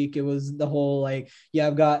last week, it was the whole like, yeah,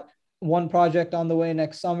 I've got one project on the way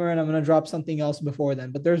next summer and I'm going to drop something else before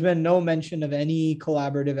then. But there's been no mention of any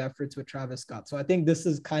collaborative efforts with Travis Scott. So I think this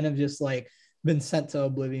is kind of just like been sent to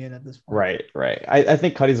oblivion at this point. Right, right. I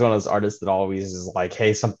think Cudi's one of those artists that always is like,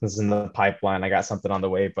 hey, something's in the pipeline. I got something on the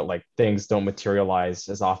way, but like things don't materialize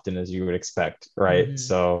as often as you would expect, right? Mm-hmm.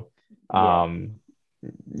 So,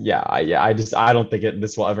 yeah, I don't think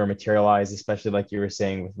this will ever materialize, especially like you were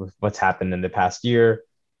saying with what's happened in the past year.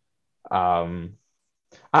 Um,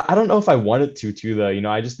 I don't know if I wanted to too though.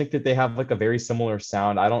 I just think that they have like a very similar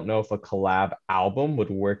sound. I don't know if a collab album would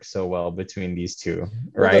work so well between these two, Well,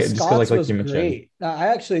 the right? Just because Scots like was you mentioned. great. I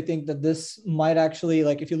actually think that this might actually,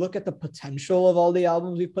 like, if you look at the potential of all the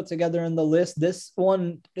albums we put together in the list, this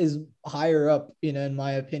one is higher up, in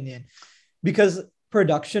my opinion, because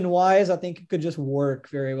production wise, I think it could just work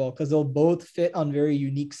very well because they'll both fit on very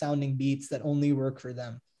unique sounding beats that only work for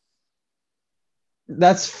them.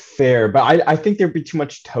 That's fair, but I think there'd be too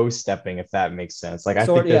much toe stepping if that makes sense. Like I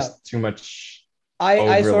think Yeah, there's too much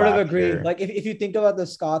I sort of overlap agree. here. Like if you think about the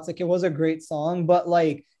Scots, like it was a great song, but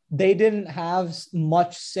like they didn't have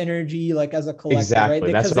much synergy like as a collective, right?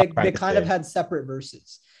 Exactly. That's Because what I'm they trying to kind of say. had separate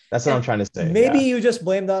verses. That's what I'm And trying to say. maybe Yeah. you just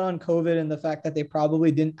blame that on COVID and the fact that they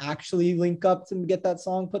probably didn't actually link up to get that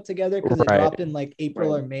song put together because it Right. dropped in like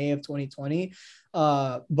April right. or May of 2020.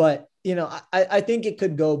 But I think it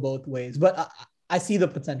could go both ways. But I see the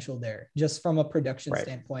potential there just from a production Right.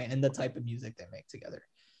 standpoint and the type of music they make together.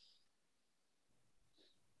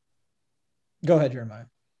 Go ahead, Jeremiah.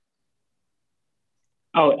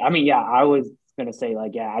 Oh, I mean, yeah, I was gonna say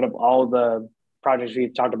like, yeah, out of all the projects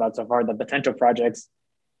we've talked about so far, the potential projects.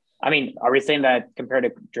 I mean, are we saying that compared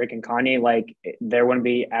to Drake and Kanye, like there wouldn't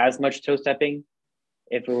be as much toe stepping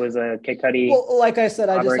if it was a Kid Cudi Well, like I said,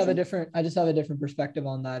 collaboration? I just have a different perspective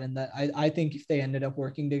on that. And that I think if they ended up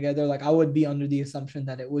working together, like I would be under the assumption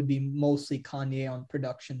that it would be mostly Kanye on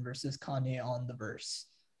production versus Kanye on the verse.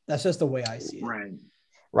 That's just the way I see it. Right.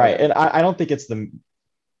 Right. Okay. And I don't think it's the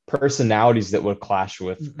personalities that would clash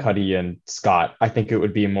with Mm-mm. Cuddy and Scott. I think it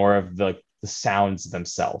would be more of the sounds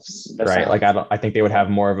themselves, The right? Like sounds. I think they would Okay. have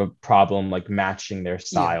more of a problem like matching their Yeah,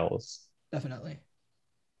 styles. definitely.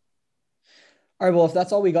 All right. Well, if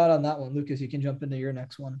that's all we got on that one, Lucas, you can jump into your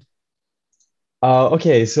next one.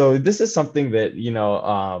 Okay, so this is something that,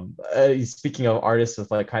 speaking of artists with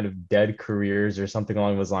like kind of dead careers or something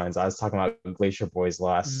along those lines, I was talking about Glacier Boys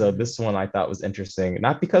last. So Mm. this one I thought was interesting,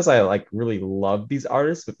 not because I like really love these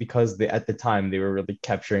artists, but because at the time they were really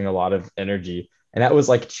capturing a lot of energy. and that was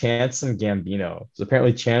like Chance and Gambino. So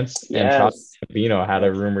apparently Chance and Childish Yes. Gambino had a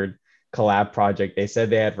Yes. rumored collab project. They said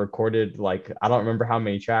they had recorded like I don't remember how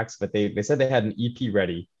many tracks, but they said they had an EP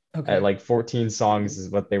ready at Okay. like 14 songs is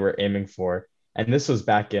what they were aiming for. And this was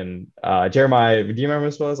back in Jeremiah, do you remember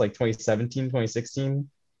this was like 2017, 2016? It was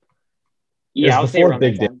Yeah, I would say before around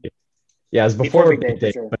that Big Day. time. Yeah, it was Before before Big Day Big for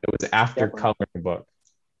Day, sure. but it was after Definitely. Coloring Book.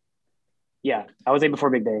 Yeah, I would say before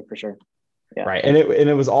Big Day for sure. Yeah. Right. And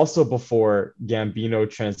it was also before Gambino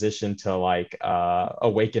transitioned to like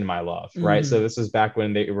Awaken My Love, right? So Mhm. this was back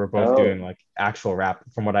when they were both doing Oh. like actual rap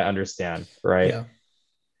from what I understand, right?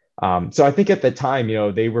 Yeah. So I think at the time,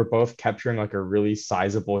 they were both capturing like a really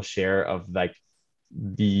sizable share of like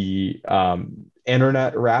the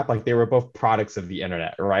internet rap. Like they were both products of the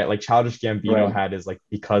internet, right? Like Childish Gambino Right. had his like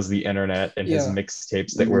Because the Internet and his Yeah.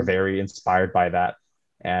 mixtapes that were Mhm. very inspired by that.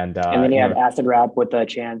 And And then you had Acid Rap with the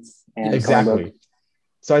Chance Yeah. and Coloring Book. exactly.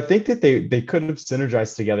 So I think that they could have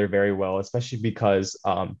synergized together very well, especially because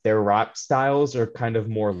their rap styles are kind of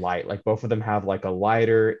more light. Like both of them have like a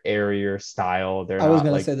lighter, airier style. They're I was not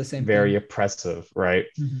gonna like say the same very thing. oppressive, right?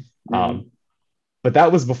 Mhm. Mhm. Um, but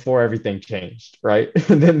that was before everything changed, right?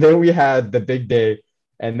 then we had the Big Day,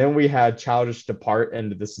 and then we had Childish depart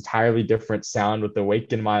into this entirely different sound with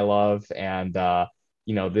Awaken My Love and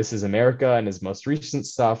This Is America and his most recent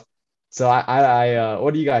stuff. So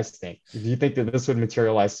what do you guys think? Do you think that this would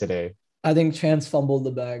materialize today? I think Chance fumbled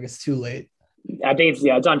the bag. It's too late. I think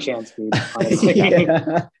it's on Chance, dude. Honestly,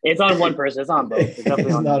 Yeah. it's on one person. It's on both. It's definitely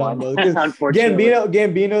It's on not on one. both because Unfortunately,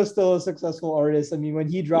 Gambino's still a successful artist. I mean, when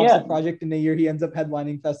he drops a yeah. project in a year, he ends up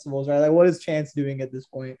headlining festivals, right? Like, what is Chance doing at this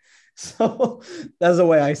point? So that's the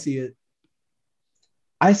way I see it.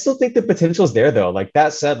 I still think the potential is there though. Like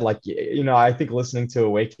that said, like I think listening to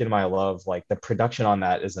Awaken My Love, like the production on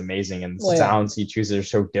that is amazing and the Well, yeah. sounds he chooses are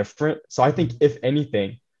so different. So I think if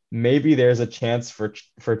anything, maybe there's a chance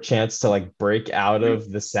for Chance to like break out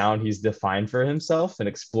of the sound he's defined for himself and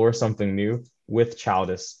explore something new with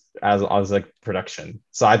Childish as like production.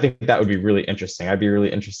 So I think that would be really interesting. I'd be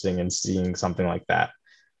really interested in seeing something like that.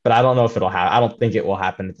 But I don't know if it'll happen. I don't think it will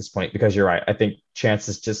happen at this point because you're right. I think Chance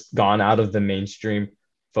has just gone out of the mainstream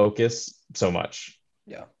focus so much.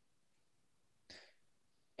 Yeah.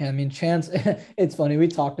 Yeah, I mean, Chance, it's funny. We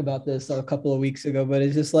talked about this a couple of weeks ago, but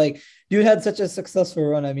it's just like, dude had such a successful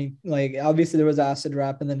run. I mean, like, obviously there was Acid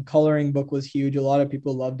Rap and then Coloring Book was huge. A lot of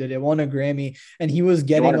people loved it. It won a Grammy and he was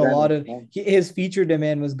getting a lot of, his feature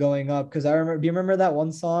demand was going up. Cause I remember, do you remember that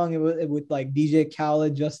one song? It was with like DJ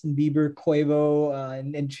Khaled, Justin Bieber, Quavo,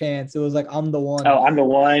 and Chance. It was like, I'm the one. Oh, I'm the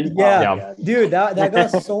one. Yeah, Yeah. dude, that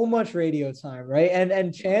got so much radio time, right?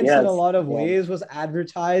 And Chance in a lot of ways was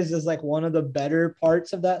advertised as like one of the better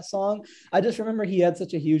parts of that song. I just remember he had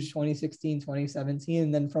such a huge 2016, 2017,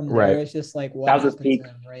 and then from there it's just like what happened to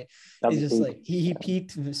him, right? It's just like he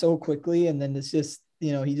peaked so quickly, and then it's just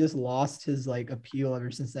he just lost his like appeal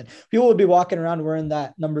ever since then. People would be walking around wearing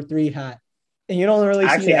that number 3 hat, and you don't really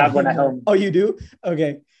see that have one at home. Oh, you do?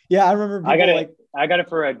 Okay, yeah, I remember people I got it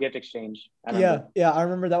for a gift exchange. Yeah. I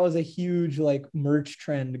remember that was a huge like merch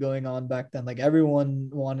trend going on back then. Like everyone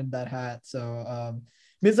wanted that hat. So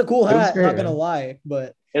it's a cool hat, Great, not gonna lie,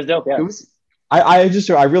 but it's dope. Yeah.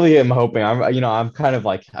 I really am hoping. I'm kind of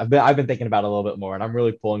like I've been thinking about it a little bit more, and I'm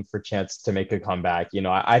really pulling for Chance to make a comeback.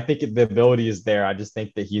 I think the ability is there. I just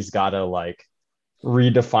think that he's got to like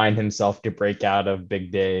redefine himself to break out of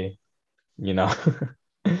Big Day,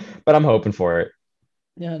 but I'm hoping for it.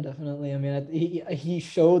 Yeah, definitely. I mean, he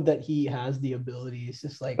showed that he has the ability. It's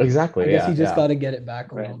just like exactly. I guess he just got to get it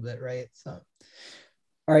back a little bit, right? So,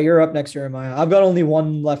 all right, you're up next, Jeremiah. I've got only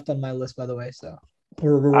one left on my list, by the way. So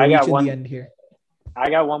we're reaching the end here. I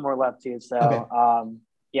got one more left too. So,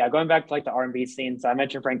 okay. Going back to like the R&B scene. So I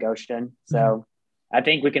mentioned Frank Ocean. So I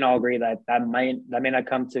think we can all agree that may not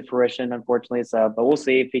come to fruition, unfortunately. So, but we'll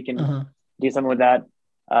see if he can do something with that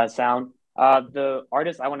sound. The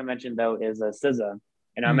artist I want to mention though is SZA.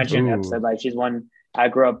 And I mentioned in episode, like she's one I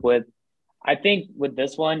grew up with. I think with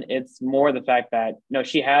this one, it's more the fact that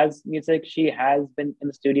she has music. She has been in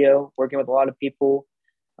the studio working with a lot of people,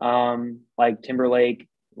 like Timberlake,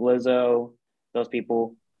 Lizzo, those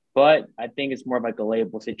people. But I think it's more of like a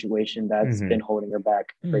label situation that's been holding her back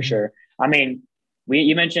for sure. I mean,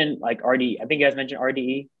 you mentioned like RD. I think you guys mentioned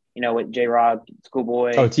RDE. With J Rock,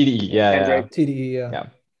 Schoolboy. Oh, TDE, yeah. TDE, yeah.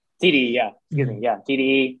 TDE, yeah. Excuse me, yeah.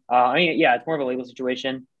 TDE. It's more of a label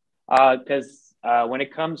situation. Because when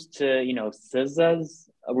it comes to SZA's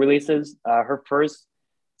releases, her first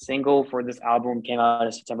single for this album came out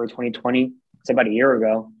in September 2020. It's about a year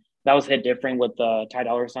ago. That was Hit Different with Ty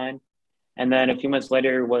Dolla $ign. And then a few months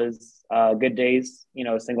later was Good Days,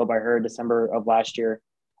 a single by her, December of last year.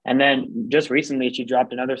 And then just recently, she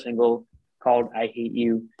dropped another single called I Hate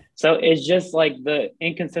You. So it's just like the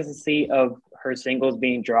inconsistency of her singles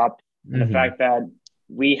being dropped and the fact that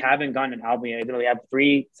we haven't gotten an album yet. We have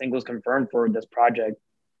 3 singles confirmed for this project.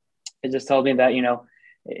 It just tells me that,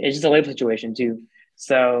 it's just a label situation too.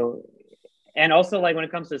 So, and also like when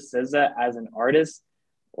it comes to SZA as an artist,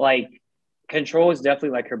 like Control is definitely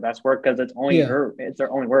like her best work because it's only it's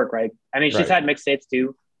her only work, right? I mean, she's had mixtapes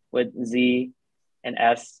too with Z and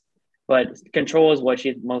S, but Control is what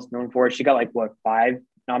she's most known for. She got like 5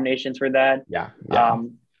 nominations for that. Yeah.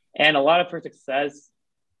 And a lot of her success,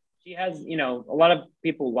 she has, a lot of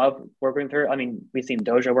people love working with her. I mean, we've seen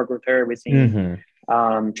Doja work with her. We've seen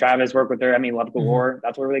Travis work with her. I mean, Love Galore.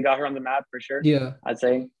 That's what really got her on the map for sure. Yeah. I'd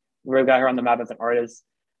say really got her on the map as an artist.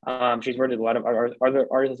 She's worked with a lot of other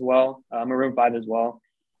artists as well, Maroon 5 as well.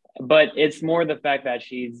 But it's more the fact that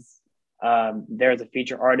she's there as a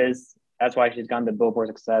feature artist. That's why she's gotten the Billboard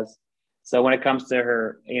success. So when it comes to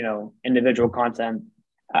her, individual content,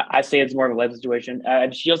 I say it's more of a life situation.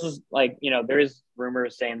 And she also like, there is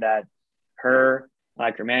rumors saying that her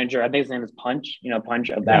manager, I think his name is Punch, Punch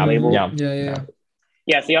of that label.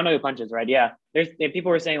 Yeah. So y'all know who Punch is, right? Yeah.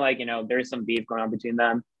 People were saying like, there's some beef going on between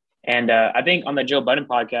them. And I think on the Joe Budden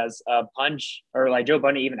podcast, Punch or like Joe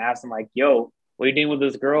Budden even asked him like, yo, what are you doing with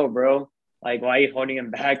this girl, bro? Like, why are you holding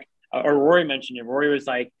him back? Or Rory mentioned it. Rory was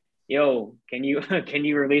like, yo, can you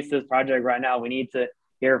release this project right now? We need to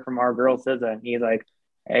hear from our girl SZA. And he's like,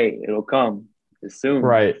 hey, it'll come soon.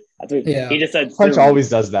 Right. That's what he just said. Punch soon. always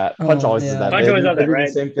does that. Punch always does that. Punch always does that, right?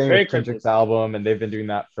 The same thing Very with Kendrick's album, and they've been doing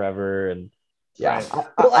that forever. And yeah,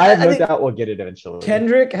 Well, I have no doubt we'll get it eventually.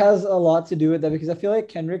 Kendrick has a lot to do with that because I feel like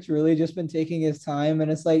Kendrick's really just been taking his time, and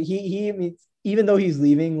it's like he even though he's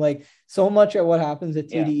leaving, like so much of what happens at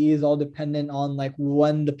TDE is all dependent on like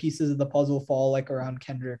when the pieces of the puzzle fall like around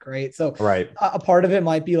Kendrick, right? So a part of it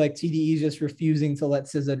might be like TDE is just refusing to let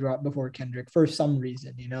SZA drop before Kendrick for some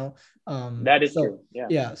reason, that is true.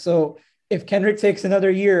 Yeah. So if Kendrick takes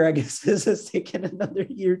another year, I guess SZA's taking another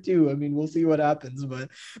year too. I mean, we'll see what happens, but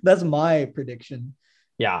that's my prediction.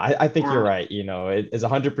 Yeah, I think you're right. It is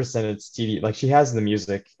 100% it's TDE. Like she has the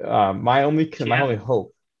music. My only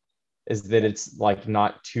hope is that it's like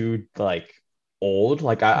not too like old.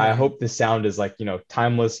 Like I hope the sound is like,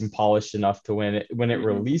 timeless and polished enough to when it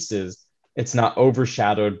releases, it's not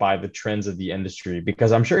overshadowed by the trends of the industry,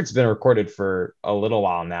 because I'm sure it's been recorded for a little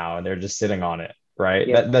while now and they're just sitting on it. Right.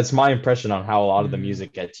 Yeah. That's my impression on how a lot of the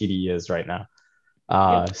music at TDE is right now.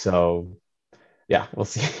 So yeah, we'll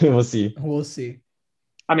see. We'll see.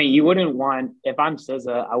 I mean, you wouldn't want, if I'm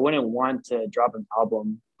SZA, I wouldn't want to drop an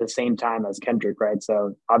album the same time as Kendrick, right?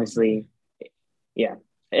 So obviously, yeah.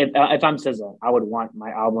 If I'm SZA, I would want my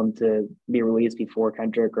album to be released before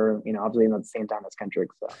Kendrick, or obviously not the same time as Kendrick.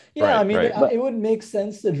 So yeah, it would make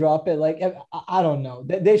sense to drop it. Like I don't know,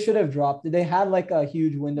 they should have dropped it. They had like a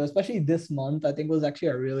huge window, especially this month. I think was actually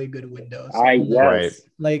a really good window. So,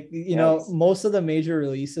 like most of the major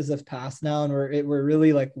releases have passed now, and we're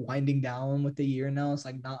really like winding down with the year now. It's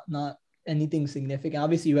like not anything significant.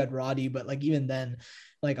 Obviously, you had Roddy, but like even then,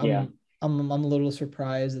 like I'm a little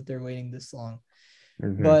surprised that they're waiting this long.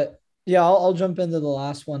 But yeah, I'll jump into the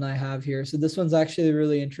last one I have here. So this one's actually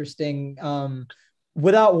really interesting.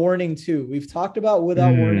 Without Warning 2. We've talked about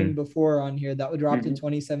Without Warning before on here. That was dropped in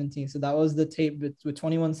 2017. So that was the tape with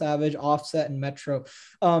 21 Savage, Offset, and Metro.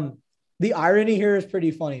 The irony here is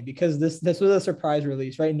pretty funny because this was a surprise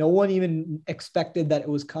release, right? No one even expected that it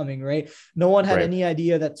was coming, right? No one had any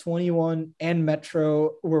idea that 21 and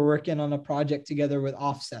Metro were working on a project together with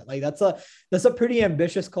Offset. Like that's a pretty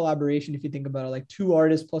ambitious collaboration if you think about it, like 2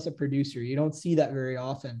 artists plus a producer. You don't see that very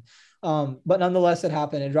often. But nonetheless, it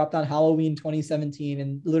happened. It dropped on Halloween 2017,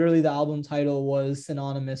 and literally the album title was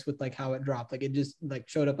synonymous with like how it dropped. Like it just like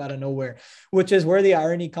showed up out of nowhere, which is where the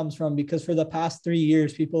irony comes from, because for the past 3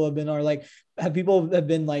 years, people have been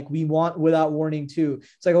like, we want Without Warning 2.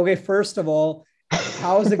 It's like, okay, first of all,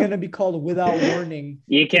 how is it going to be called Without Warning?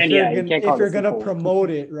 If you're going to promote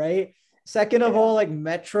it, right? Second of all, like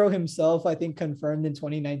Metro himself, I think confirmed in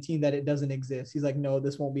 2019 that it doesn't exist. He's like, no,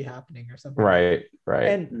 this won't be happening or something. Right.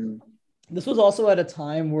 And this was also at a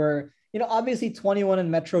time where, obviously 21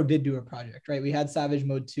 and Metro did do a project, right? We had Savage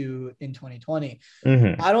Mode 2 in 2020.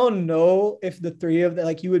 I don't know if the 3 of them,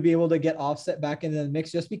 like you would be able to get Offset back into the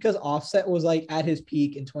mix, just because Offset was like at his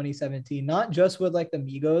peak in 2017, not just with like the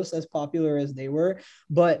Migos as popular as they were,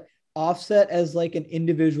 but Offset as like an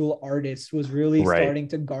individual artist was really starting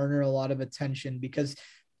to garner a lot of attention, because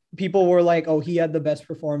people were like, oh, he had the best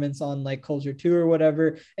performance on like Culture 2 or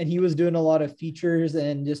whatever. And he was doing a lot of features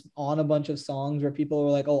and just on a bunch of songs where people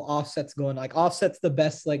were like, oh, Offset's going, like Offset's the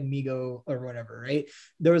best like Migo or whatever, right?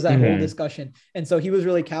 There was that whole discussion. And so he was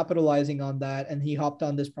really capitalizing on that. And he hopped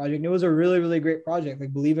on this project. And it was a really, really great project.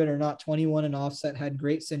 Like, believe it or not, 21 and Offset had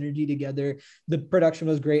great synergy together. The production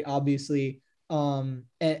was great, obviously.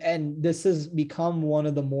 And this has become one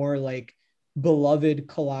of the more like beloved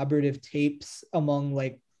collaborative tapes among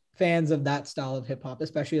like fans of that style of hip hop,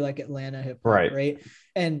 especially like Atlanta hip hop, right?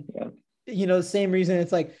 And you know, the same reason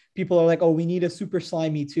it's like people are like, oh, we need a Super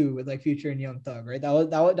Slimy 2 with like Future and Young Thug, right? That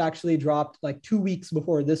would actually dropped like 2 weeks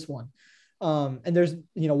before this one. And there's,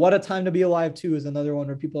 you know, What a Time to Be Alive 2 is another one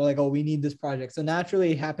where people are like, oh, we need this project. So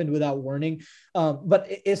naturally it happened without warning. But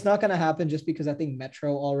it's not going to happen just because I think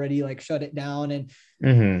Metro already like shut it down.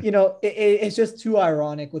 And, you know, it's just too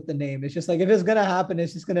ironic with the name. It's just like, if it's going to happen,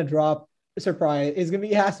 it's just going to drop a surprise.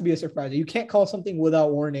 It has to be a surprise. You can't call something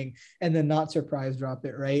without warning and then not surprise drop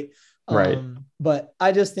it. Right. But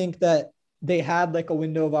I just think that they had like a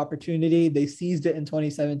window of opportunity. They seized it in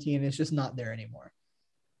 2017. It's just not there anymore.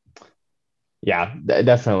 Yeah,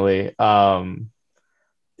 definitely.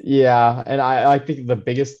 Yeah, and I think the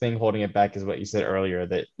biggest thing holding it back is what you said earlier,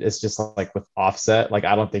 that it's just like with Offset, like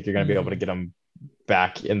I don't think you're going to be able to get them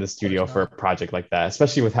back in the studio for a project like that,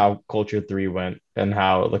 especially with how Culture 3 went and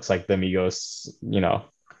how it looks like the Migos, you know.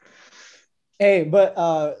 Hey, but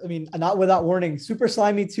I mean, not without warning, Super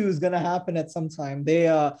Slimy 2 is gonna happen at some time.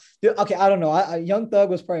 Okay, I don't know. Young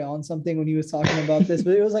Thug was probably on something when he was talking about this,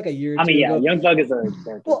 but it was like a year or two ago. Young Thug is a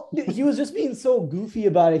character. Well, dude, he was just being so goofy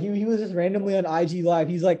about it. He was just randomly on IG Live.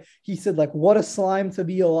 He said like, "What a slime to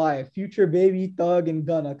be alive." Future, Baby, Thug, and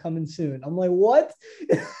Gunna coming soon. I'm like, what?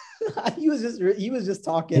 he was just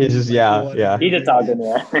talking. He just yeah. He just talking.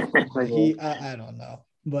 Yeah. I don't know.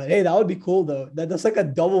 But hey, that would be cool though. That's like a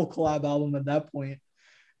double collab album at that point.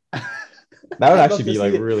 That would actually be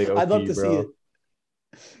like really OP, I'd love to bro. see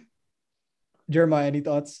it. Jeremiah, any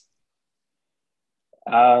thoughts?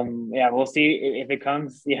 Yeah, we'll see if it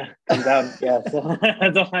comes out. Yeah, so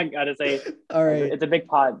that's all I gotta say. All right, it's a big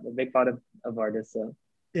pot of artists. So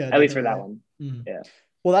yeah, at least for that one. Yeah.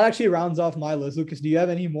 Well, that actually rounds off my list. Lucas, do you have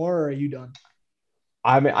any more, or are you done?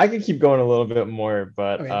 I mean, I could keep going a little bit more,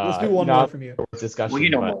 but okay, let's do one more from you.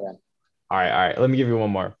 Discussion. Well, more. All right. Let me give you one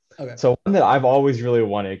more. Okay. So one that I've always really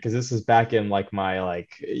wanted, because this was back in like my like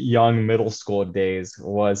young middle school days,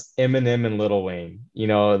 was Eminem and Lil Wayne. You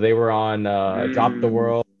know, they were on Drop the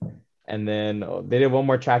World, and then they did one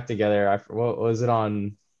more track together. What was it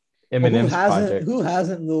on? Eminem's project. Who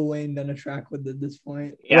hasn't Lil Wayne done a track with at this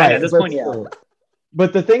point? Yeah, right, at this point, yeah.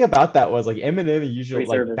 But the thing about that was like Eminem usually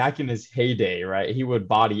like back in his heyday, right? He would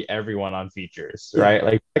body everyone on features, right?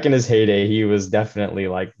 Like back in his heyday, he was definitely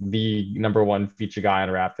like the number one feature guy on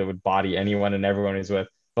rap that would body anyone and everyone he's with.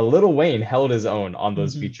 But Lil Wayne held his own on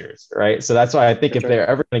those features, right? So that's why I think if they're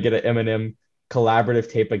ever going to get an Eminem collaborative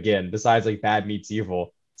tape again, besides like Bad Meets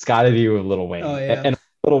Evil, it's got to be with Lil Wayne. Oh, yeah. And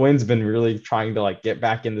Lil Wayne's been really trying to like get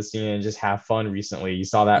back in the scene and just have fun recently. You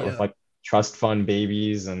saw that with like Trust Fund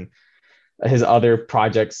Babies and his other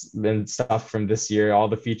projects and stuff from this year, all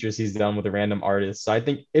the features he's done with a random artist. So I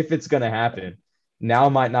think if it's going to happen, now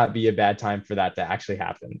might not be a bad time for that to actually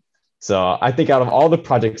happen. So I think out of all the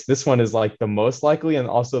projects, this one is like the most likely and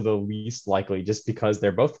also the least likely, just because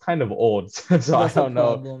they're both kind of old. So I don't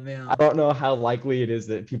know. I don't know how likely it is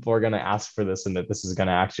that people are going to ask for this and that this is going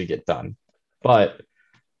to actually get done. But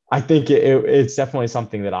I think it's definitely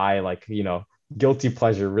something that I like, you know, guilty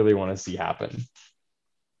pleasure really want to see happen.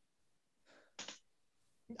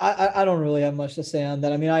 I don't really have much to say on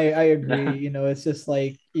that. I mean, I agree. You know, it's just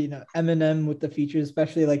like, you know, Eminem with the features,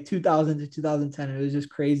 especially like 2000 to 2010, it was just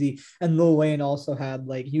crazy. And Lil Wayne also had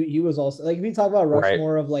like he was also like, if you talk about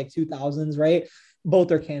Rushmore of like 2000s, right?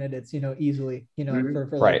 Both are candidates, you know, easily, you know,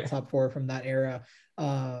 for like top 4 from that era.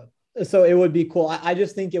 So it would be cool. I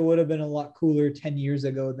just think it would have been a lot cooler 10 years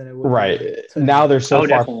ago than it would. Right. Now they're so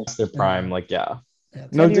far past their prime. Like, yeah.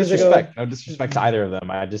 No disrespect to either of them.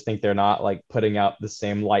 I just think they're not like putting out the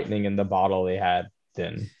same lightning in the bottle they had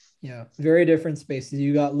then. Yeah, very different spaces.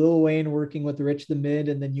 You got Lil Wayne working with Rich the Mid,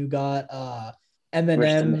 and then you got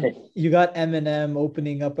Eminem. You got Eminem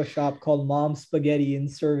opening up a shop called Mom Spaghetti and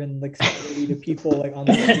serving like spaghetti to people like on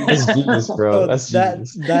the street. That's genius, bro. So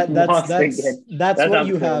that's what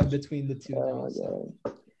you have between the two.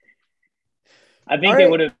 I think it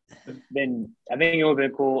would have been. I think it would have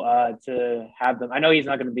been cool to have them. I know he's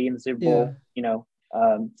not going to be in the Super Bowl, you know,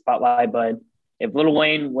 spotlight. But if Lil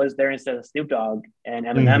Wayne was there instead of Snoop Dogg and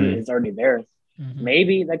Eminem is already there,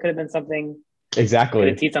 maybe that could have been something. Exactly.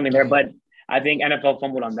 To teach something there, but I think NFL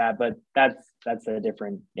fumbled on that. But that's that's a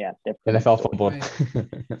different. NFL fumble.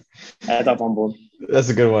 NFL fumble. That's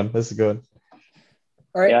a good one.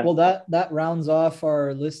 All right. Yeah. Well, that rounds off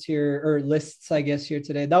our list here, or lists, I guess, here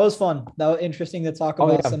today. That was fun. That was interesting to talk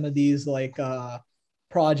about some of these like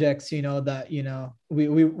projects, that,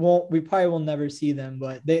 we probably will never see them,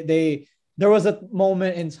 but there was a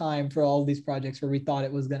moment in time for all these projects where we thought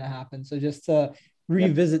it was going to happen. So just to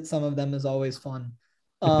revisit some of them is always fun.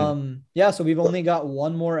 So we've only got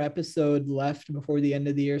one more episode left before the end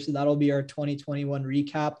of the year, so that'll be our 2021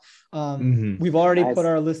 recap. We've already put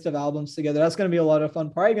our list of albums together. That's going to be a lot of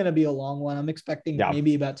fun, probably going to be a long one. I'm expecting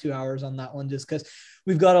maybe about 2 hours on that one, just because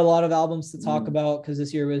we've got a lot of albums to talk about, because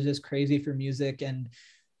this year was just crazy for music, and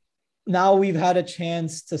now we've had a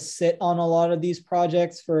chance to sit on a lot of these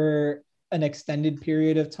projects for an extended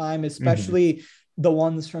period of time, especially the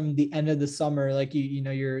ones from the end of the summer, like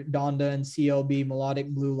your Donda and CLB, Melodic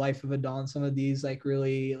Blue, Life of a Dawn, some of these like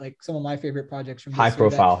really like some of my favorite projects from high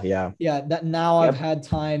profile. That now I've had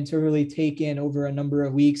time to really take in over a number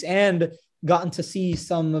of weeks and gotten to see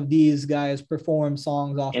some of these guys perform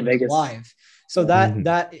songs off of live. So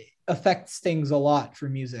that affects things a lot for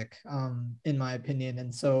music, in my opinion.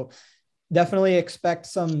 And so definitely expect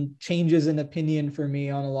some changes in opinion for me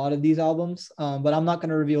on a lot of these albums, but I'm not going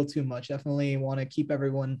to reveal too much. Definitely want to keep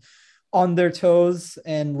everyone on their toes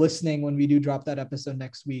and listening when we do drop that episode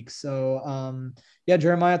next week. So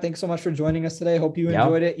Jeremiah, thanks so much for joining us today. Hope you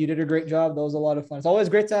enjoyed it. You did a great job. That was a lot of fun. It's always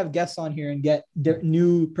great to have guests on here and get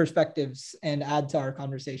new perspectives and add to our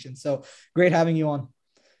conversation. So great having you on.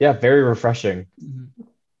 Yeah, very refreshing.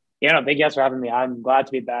 Thank you guys for having me. I'm glad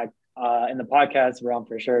to be back in the podcast realm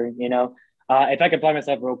for sure. If I could plug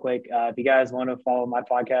myself real quick, if you guys want to follow my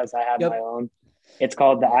podcast, I have my own. It's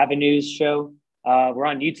called The Avenues Show. We're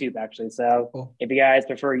on YouTube, actually. So if you guys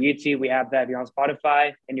prefer YouTube, we have that. If you're on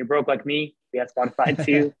Spotify and you're broke like me, we have Spotify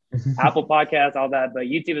too, Apple Podcasts, all that. But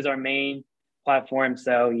YouTube is our main platform,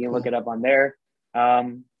 so you can look it up on there.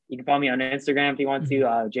 You can follow me on Instagram if you want to,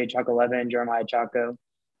 JChalko11, Jeremiah Chalko,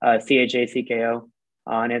 CHACKO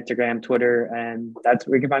on Instagram, Twitter, and that's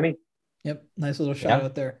where you can find me. Yep. Nice little shout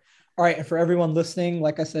out there. All right. And for everyone listening,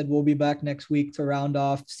 like I said, we'll be back next week to round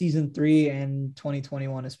off season 3 and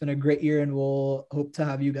 2021. It's been a great year, and we'll hope to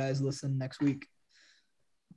have you guys listen next week.